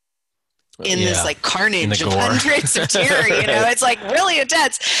like in this like carnage of hundreds of deer. It's like really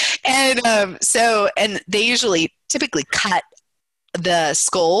intense, and and they typically cut the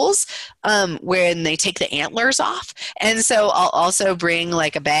skulls when they take the antlers off. And so I'll also bring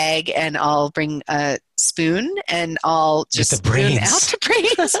like a bag, and I'll bring a spoon, and I'll just spoon out the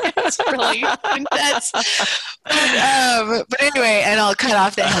brains. It's really intense. But anyway, and I'll cut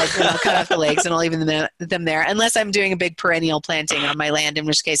off the heads, and I'll cut off the legs, and I'll leave them there, unless I'm doing a big perennial planting on my land, in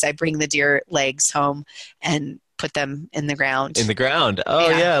which case I bring the deer legs home and put them in the ground. Oh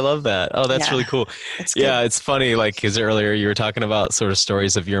yeah, I love that. Oh, that's really cool. Yeah, it's funny, like, because earlier you were talking about sort of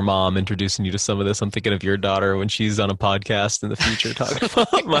stories of your mom introducing you to some of this. I'm thinking of your daughter when she's on a podcast in the future talking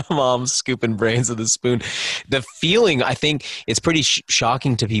about my mom scooping brains with a spoon. The feeling, I think it's pretty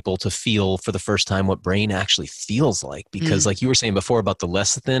shocking to people to feel for the first time what brain actually feels like, because like you were saying before about the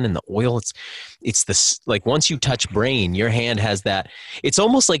lecithin and the oil, it's this, like, once you touch brain, your hand has that, it's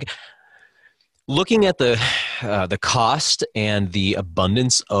almost like looking at the cost and the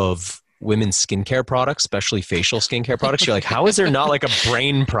abundance of women's skincare products, especially facial skincare products, you're like, how is there not like a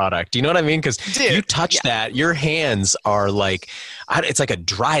brain product? You know what I mean? Because you touch that, your hands are like, it's like a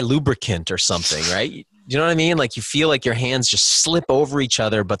dry lubricant or something, right? You know what I mean? Like you feel like your hands just slip over each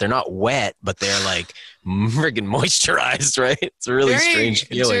other, but they're not wet, but they're like friggin' moisturized, right? It's a really strange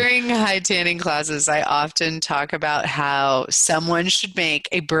feeling. During hide tanning classes, I often talk about how someone should make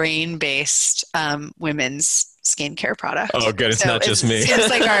a brain-based women's skincare product. Oh, good. It's not just me. It seems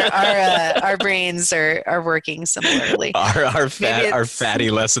like our brains are working similarly. Our fatty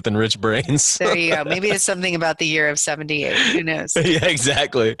lecithin rich brains. There you go. Maybe it's something about the year of 78. Who knows? Yeah,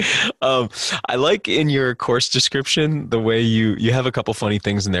 exactly. I like in your course description the way you have a couple funny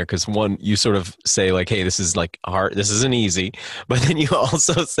things in there, because one, you sort of say like, hey, this is like hard, this isn't easy, but then you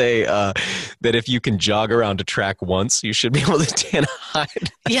also say that if you can jog around a track once, you should be able to tan a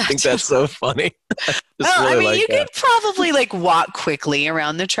hide. I think that's so funny. You could probably like walk quickly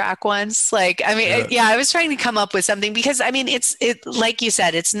around the track once. Like, I mean, I was trying to come up with something because, I mean, it like you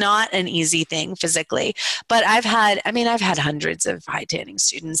said, it's not an easy thing physically, but I've had hundreds of hide tanning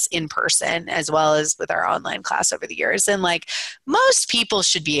students in person as well as with our online class over the years. And like most people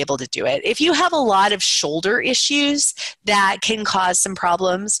should be able to do it. If you have a lot of shoulder issues that can cause some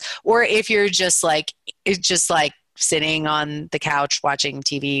problems, or if you're just like sitting on the couch watching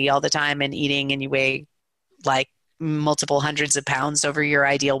TV all the time and eating, and you weigh like multiple hundreds of pounds over your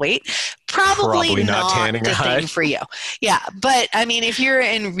ideal weight, probably not tanning the thing for you. Yeah. But I mean, if you're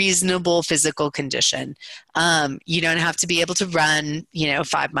in reasonable physical condition, you don't have to be able to run,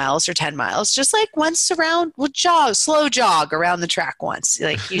 5 miles or 10 miles, just like once around, slow jog around the track once.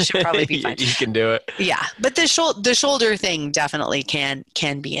 Like you should probably be fine. You can do it. Yeah. But the shoulder thing definitely can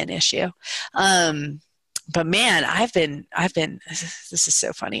be an issue. But man, this is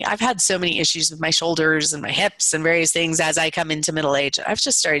so funny. I've had so many issues with my shoulders and my hips and various things as I come into middle age. I've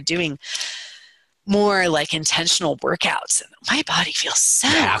just started doing more like intentional workouts. My body feels so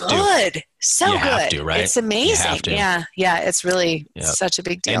good. So you good. Have to, right? It's amazing. Yeah. Yeah. It's really such a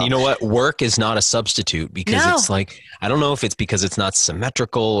big deal. And you know what? Work is not a substitute because it's like, I don't know if it's because it's not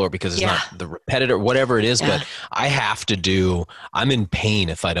symmetrical or because it's not the repetitive, whatever it is, but I have to do, I'm in pain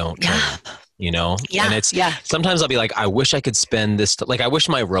if I don't train. You know? And it's sometimes I'll be like, I wish I could spend this, like, I wish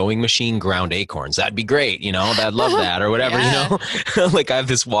my rowing machine ground acorns. That'd be great. You know, I'd love that or whatever, you know, like I have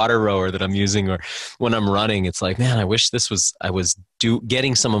this water rower that I'm using, or when I'm running, it's like, man, I wish I was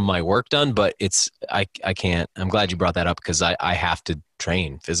getting some of my work done, but I can't. I'm glad you brought that up because I have to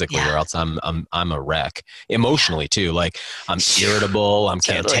train physically or else I'm a wreck emotionally too. Like I'm irritable, I'm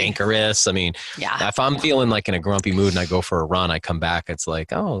cantankerous. I mean, if I'm feeling like in a grumpy mood and I go for a run, I come back, it's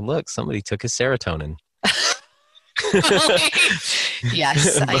like, oh, look, somebody took his serotonin.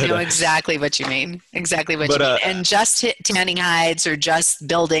 Yes, I know exactly what you mean. Exactly what you mean. And just tanning hides or just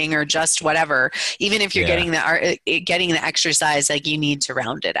building or just whatever, even if you're getting the exercise, like you need to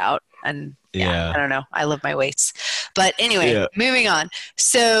round it out. And I don't know. I love my weights. But anyway, moving on.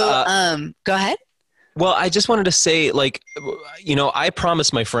 So go ahead. Well, I just wanted to say, like, you know, I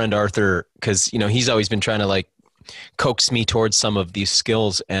promised my friend Arthur, because, you know, he's always been trying to like coax me towards some of these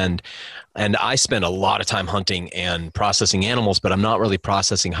skills, and I spend a lot of time hunting and processing animals, but I'm not really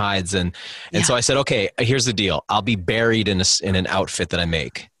processing hides. And so I said, okay, here's the deal. I'll be buried in an outfit that I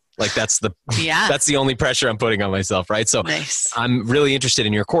make. Like that's the only pressure I'm putting on myself. Right. So I'm really interested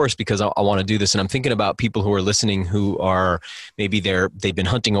in your course because I want to do this. And I'm thinking about people who are listening who are, maybe they've been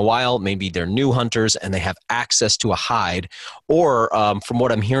hunting a while, maybe they're new hunters and they have access to a hide, or from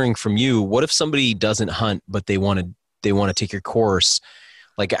what I'm hearing from you, what if somebody doesn't hunt, but they want to take your course?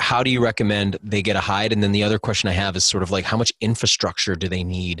 Like, how do you recommend they get a hide? And then the other question I have is sort of like, how much infrastructure do they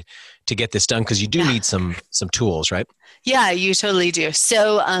need to get this done? Because you do need some tools, right? Yeah, you totally do.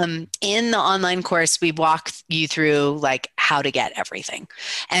 So in the online course, we walk you through like how to get everything.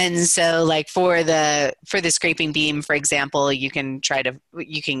 And so like for the scraping beam, for example, you can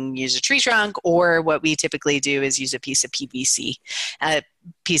use a tree trunk, or what we typically do is use a piece of PVC, a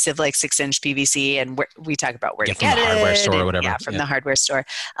piece of like 6-inch PVC, and we talk about where to get it. From the hardware store or whatever. Yeah, from the hardware store.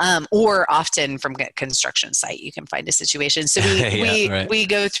 Or often from a construction site, you can find a situation. So we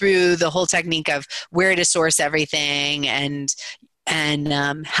go through the whole technique of where to source everything and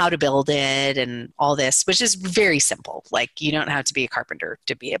how to build it and all this, which is very simple. Like you don't have to be a carpenter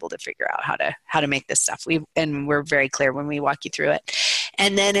to be able to figure out how to make this stuff. We're very clear when we walk you through it.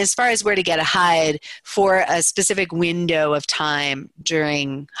 And then as far as where to get a hide for a specific window of time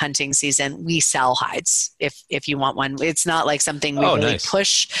during hunting season, we sell hides if you want one. It's not like something we really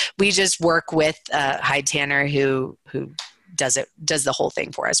push. We just work with a hide tanner who does the whole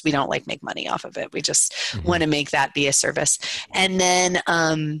thing for us. We don't like make money off of it. We just want to make that be a service. And then,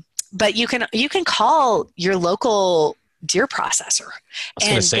 but you can call your local deer processor. I was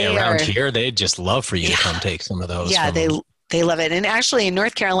going to say around here, they'd just love for you to come take some of those. Yeah, they love it. And actually in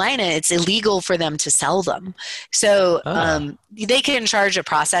North Carolina, it's illegal for them to sell them. So they can charge a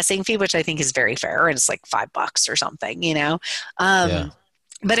processing fee, which I think is very fair. And it's like $5 or something, you know?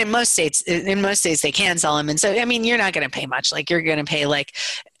 But in most states they can sell them. And so, I mean, you're not going to pay much. Like you're going to pay like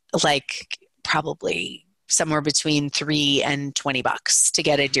probably somewhere between $3 and $20 to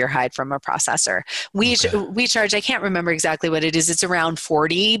get a deer hide from a processor. We charge, I can't remember exactly what it is. It's around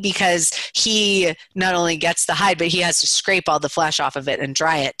 $40 because he not only gets the hide, but he has to scrape all the flesh off of it and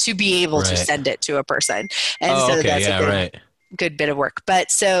dry it to be able to send it to a person. And that's a good bit of work.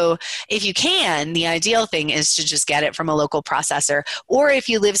 But so if you can, the ideal thing is to just get it from a local processor, or if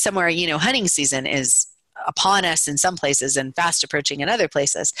you live somewhere, you know, hunting season is upon us in some places and fast approaching in other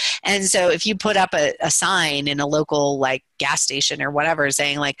places. And so if you put up a sign in a local like gas station or whatever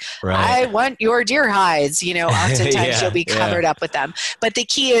saying like, I want your deer hides, you know, oftentimes you'll be covered up with them. But the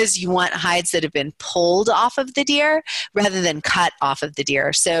key is you want hides that have been pulled off of the deer rather than cut off of the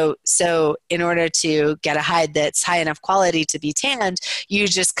deer. So in order to get a hide that's high enough quality to be tanned, you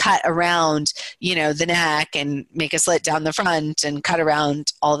just cut around, you know, the neck and make a slit down the front and cut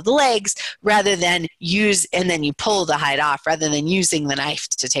around all of the legs rather than and then you pull the hide off rather than using the knife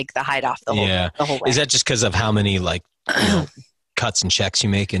to take the hide off the whole way. Is that just because of how many like cuts and checks you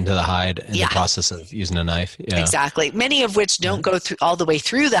make into the hide in the process of using a knife? Yeah. Exactly. Many of which don't go through all the way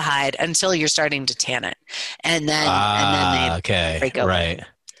through the hide until you're starting to tan it. And then they break open. Right.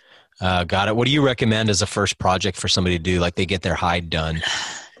 Got it. What do you recommend as a first project for somebody to do? Like they get their hide done.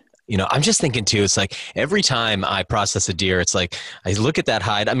 I'm just thinking too, it's like every time I process a deer, it's like I look at that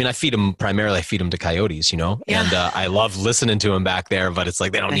hide. I mean, I feed them to coyotes, Yeah. and I love listening to them back there, but it's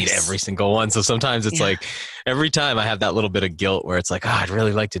like they don't need every single one. So sometimes it's like every time I have that little bit of guilt where it's like, I'd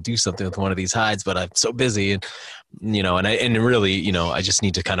really like to do something with one of these hides, but I'm so busy. And, and really, I just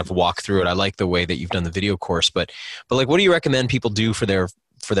need to kind of walk through it. I like the way that you've done the video course, but like, what do you recommend people do for their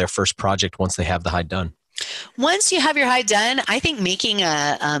first project once they have the hide done? Once you have your hide done, I think making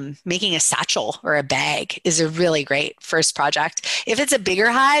a satchel or a bag is a really great first project. If it's a bigger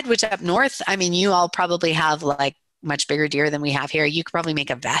hide, which up north, I mean, you all probably have like much bigger deer than we have here. You could probably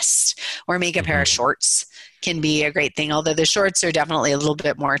make a vest or make a pair of shorts. Can be a great thing. Although the shorts are definitely a little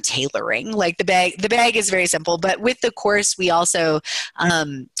bit more tailoring. Like the bag is very simple. But with the course, we also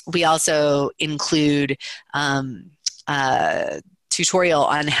include tutorial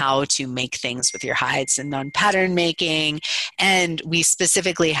on how to make things with your hides and on pattern making. And we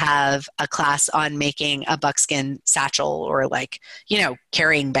specifically have a class on making a buckskin satchel or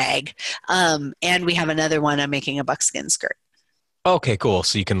carrying bag. And we have another one on making a buckskin skirt. Okay, cool.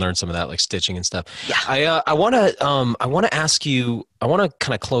 So you can learn some of that, like stitching and stuff. Yeah. I want to ask you, I want to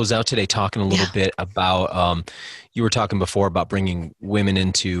kind of close out today talking a little bit about, you were talking before about bringing women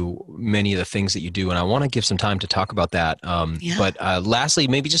into many of the things that you do. And I want to give some time to talk about that. But lastly,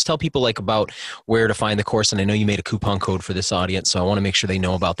 maybe just tell people like about where to find the course. And I know you made a coupon code for this audience, so I want to make sure they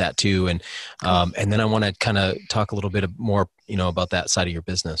know about that too. And, and then I want to kind of talk a little bit more, about that side of your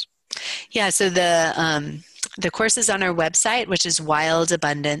business. Yeah. So the course is on our website, which is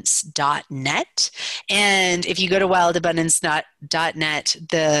wildabundance.net. And if you go to wildabundance.net,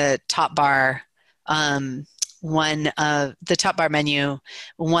 the top bar, the top bar menu,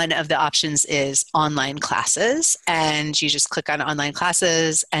 one of the options is online classes. And you just click on online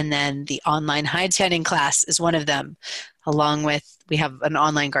classes, and then the online hide tanning class is one of them, along with we have an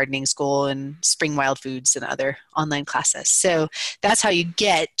online gardening school and spring wild foods and other online classes. So that's how you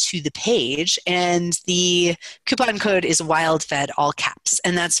get to the page. And the coupon code is WildFed, all caps.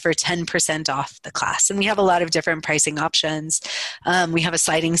 And that's for 10% off the class. And we have a lot of different pricing options. We have a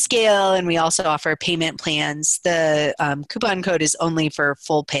sliding scale, and we also offer payment plans. The coupon code is only for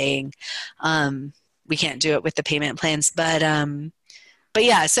full paying. We can't do it with the payment plans, but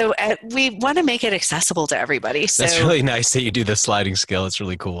yeah, so we want to make it accessible to everybody. So that's really nice that you do the sliding scale. It's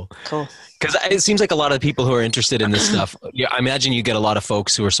really cool. Cool. Because it seems like a lot of people who are interested in this stuff, I imagine you get a lot of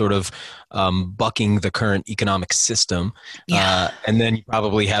folks who are sort of bucking the current economic system. Yeah. And then you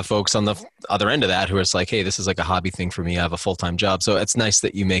probably have folks on the other end of that who are just like, hey, this is like a hobby thing for me. I have a full-time job. So it's nice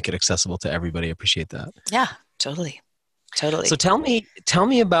that you make it accessible to everybody. I appreciate that. Yeah, totally. So tell me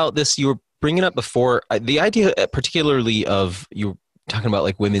about this. You were bringing up before the idea particularly of you talking about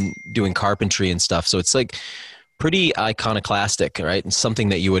like women doing carpentry and stuff. So it's like pretty iconoclastic, right? And something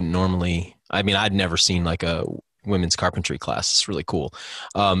that you wouldn't normally, I mean, I'd never seen like a women's carpentry class. It's really cool.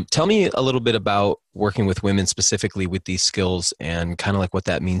 Tell me a little bit about working with women specifically with these skills and kind of like what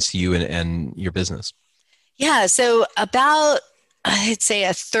that means to you and your business. Yeah. So about, I'd say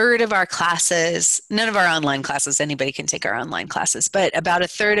a third of our classes, none of our online classes, anybody can take our online classes, but about a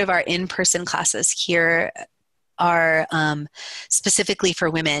third of our in-person classes here are specifically for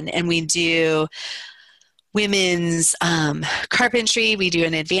women. And we do women's carpentry. We do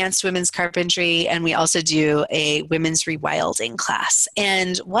an advanced women's carpentry, and we also do a women's rewilding class.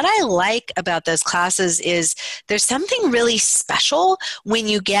 And what I like about those classes is there's something really special when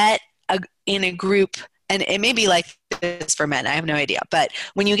you get in a group, and it may be like this for men, I have no idea, but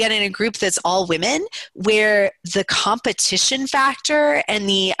when you get in a group that's all women, where the competition factor and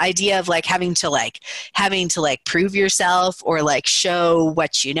the idea of like having to prove yourself or like show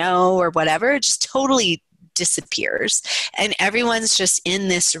what you know or whatever just totally disappears, and everyone's just in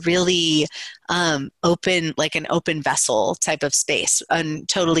this really open, like an open vessel type of space, and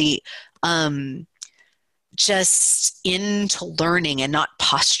totally just into learning and not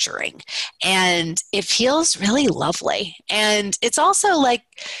posturing. And it feels really lovely. And it's also like,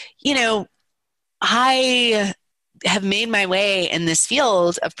 I have made my way in this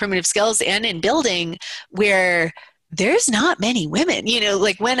field of primitive skills and in building where there's not many women,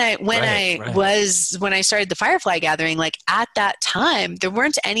 like when I started the Firefly Gathering, like at that time, there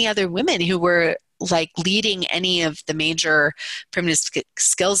weren't any other women who were like leading any of the major primitive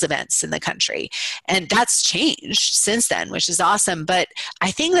skills events in the country. And that's changed since then, which is awesome. But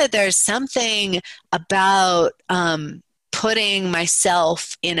I think that there's something about putting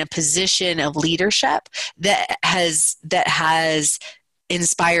myself in a position of leadership that has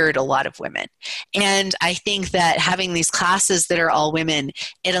inspired a lot of women. And I think that having these classes that are all women,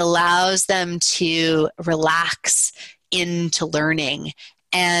 it allows them to relax into learning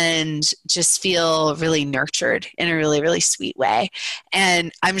and just feel really nurtured in a really, really sweet way.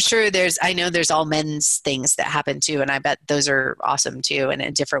 And I'm sure I know there's all men's things that happen too. And I bet those are awesome too, in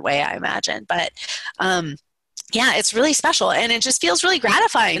a different way, I imagine. But, yeah, it's really special, and it just feels really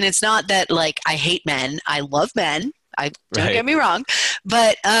gratifying. And it's not that like I hate men. I love men. Don't get me wrong,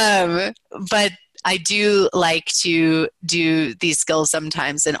 but I do like to do these skills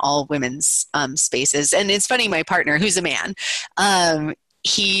sometimes in all women's spaces. And it's funny, my partner, who's a man,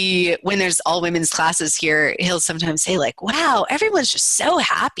 when there's all women's classes here, he'll sometimes say like, wow, everyone's just so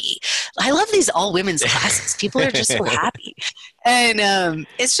happy. I love these all women's classes. People are just so happy. And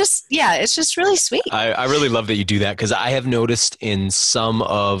it's just really sweet. I really love that you do that, because I have noticed in some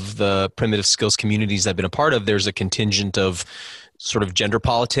of the primitive skills communities I've been a part of, there's a contingent of sort of gender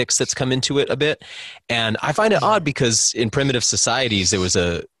politics that's come into it a bit. And I find it odd, because in primitive societies, there was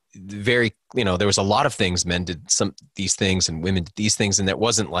a lot of things. Men did these things and women did these things, and there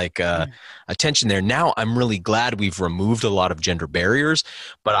wasn't like a tension there. Now I'm really glad we've removed a lot of gender barriers,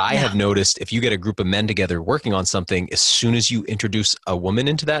 but I have noticed if you get a group of men together working on something, as soon as you introduce a woman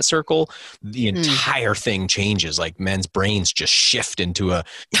into that circle, the entire thing changes. Like men's brains just shift into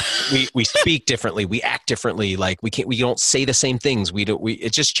we speak differently, we act differently, like we don't say the same things.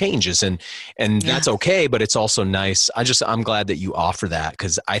 It just changes, and that's okay, but it's also nice. I'm glad that you offer that,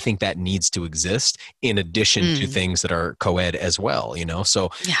 because I think that needs to exist in addition to things that are co-ed as well,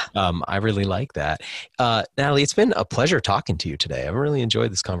 so I really like that. Natalie, it's been a pleasure talking to you today. I've really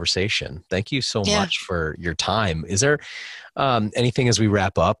enjoyed this conversation. Thank you so much for your time. Is there anything as we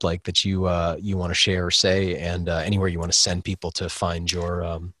wrap up like that you want to share or say, and anywhere you want to send people to find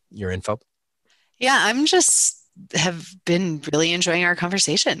your info? Yeah, have been really enjoying our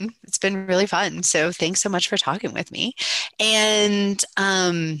conversation. It's been really fun. So thanks so much for talking with me. And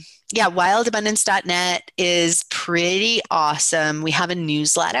wildabundance.net is pretty awesome. We have a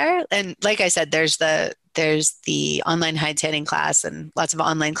newsletter, and like I said, there's the online hide tanning class and lots of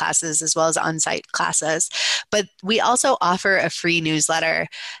online classes as well as on-site classes. But we also offer a free newsletter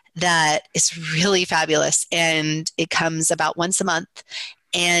that is really fabulous, and it comes about once a month,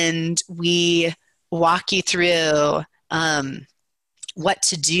 and we walk you through what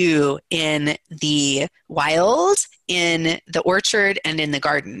to do in the wild, in the orchard, and in the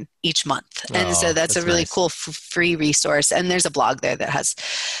garden each month. And so that's a really cool free resource. And there's a blog there that has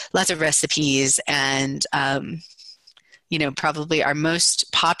lots of recipes. And, probably our most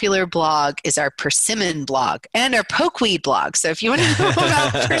popular blog is our persimmon blog and our pokeweed blog. So if you want to know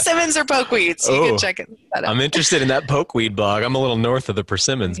about persimmons or pokeweeds, you can check it out. I'm interested in that pokeweed blog. I'm a little north of the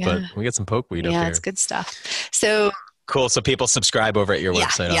persimmons, but we get some pokeweed up here. Yeah, it's good stuff. So cool. So people subscribe over at your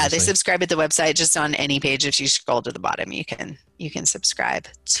website. Yeah, they subscribe at the website. Just on any page, if you scroll to the bottom, you can subscribe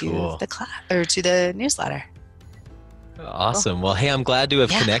to the class or to the newsletter. Awesome. Cool. Well, hey, I'm glad to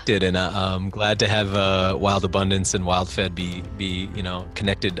have connected, and I'm glad to have Wild Abundance and WildFed be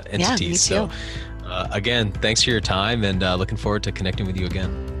connected entities. Yeah, me too. So again, thanks for your time, and looking forward to connecting with you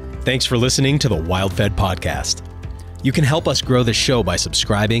again. Thanks for listening to the WildFed podcast. You can help us grow the show by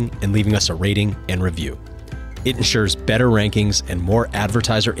subscribing and leaving us a rating and review. It ensures better rankings and more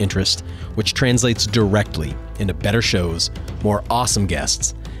advertiser interest, which translates directly into better shows, more awesome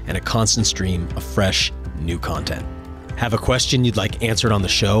guests, and a constant stream of fresh, new content. Have a question you'd like answered on the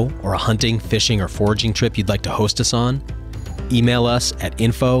show, or a hunting, fishing, or foraging trip you'd like to host us on? Email us at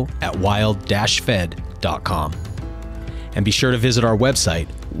info@wild-fed.com. And be sure to visit our website,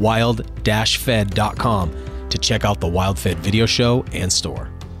 wild-fed.com, to check out the WildFed video show and store.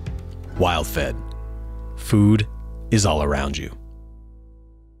 WildFed. Food is all around you.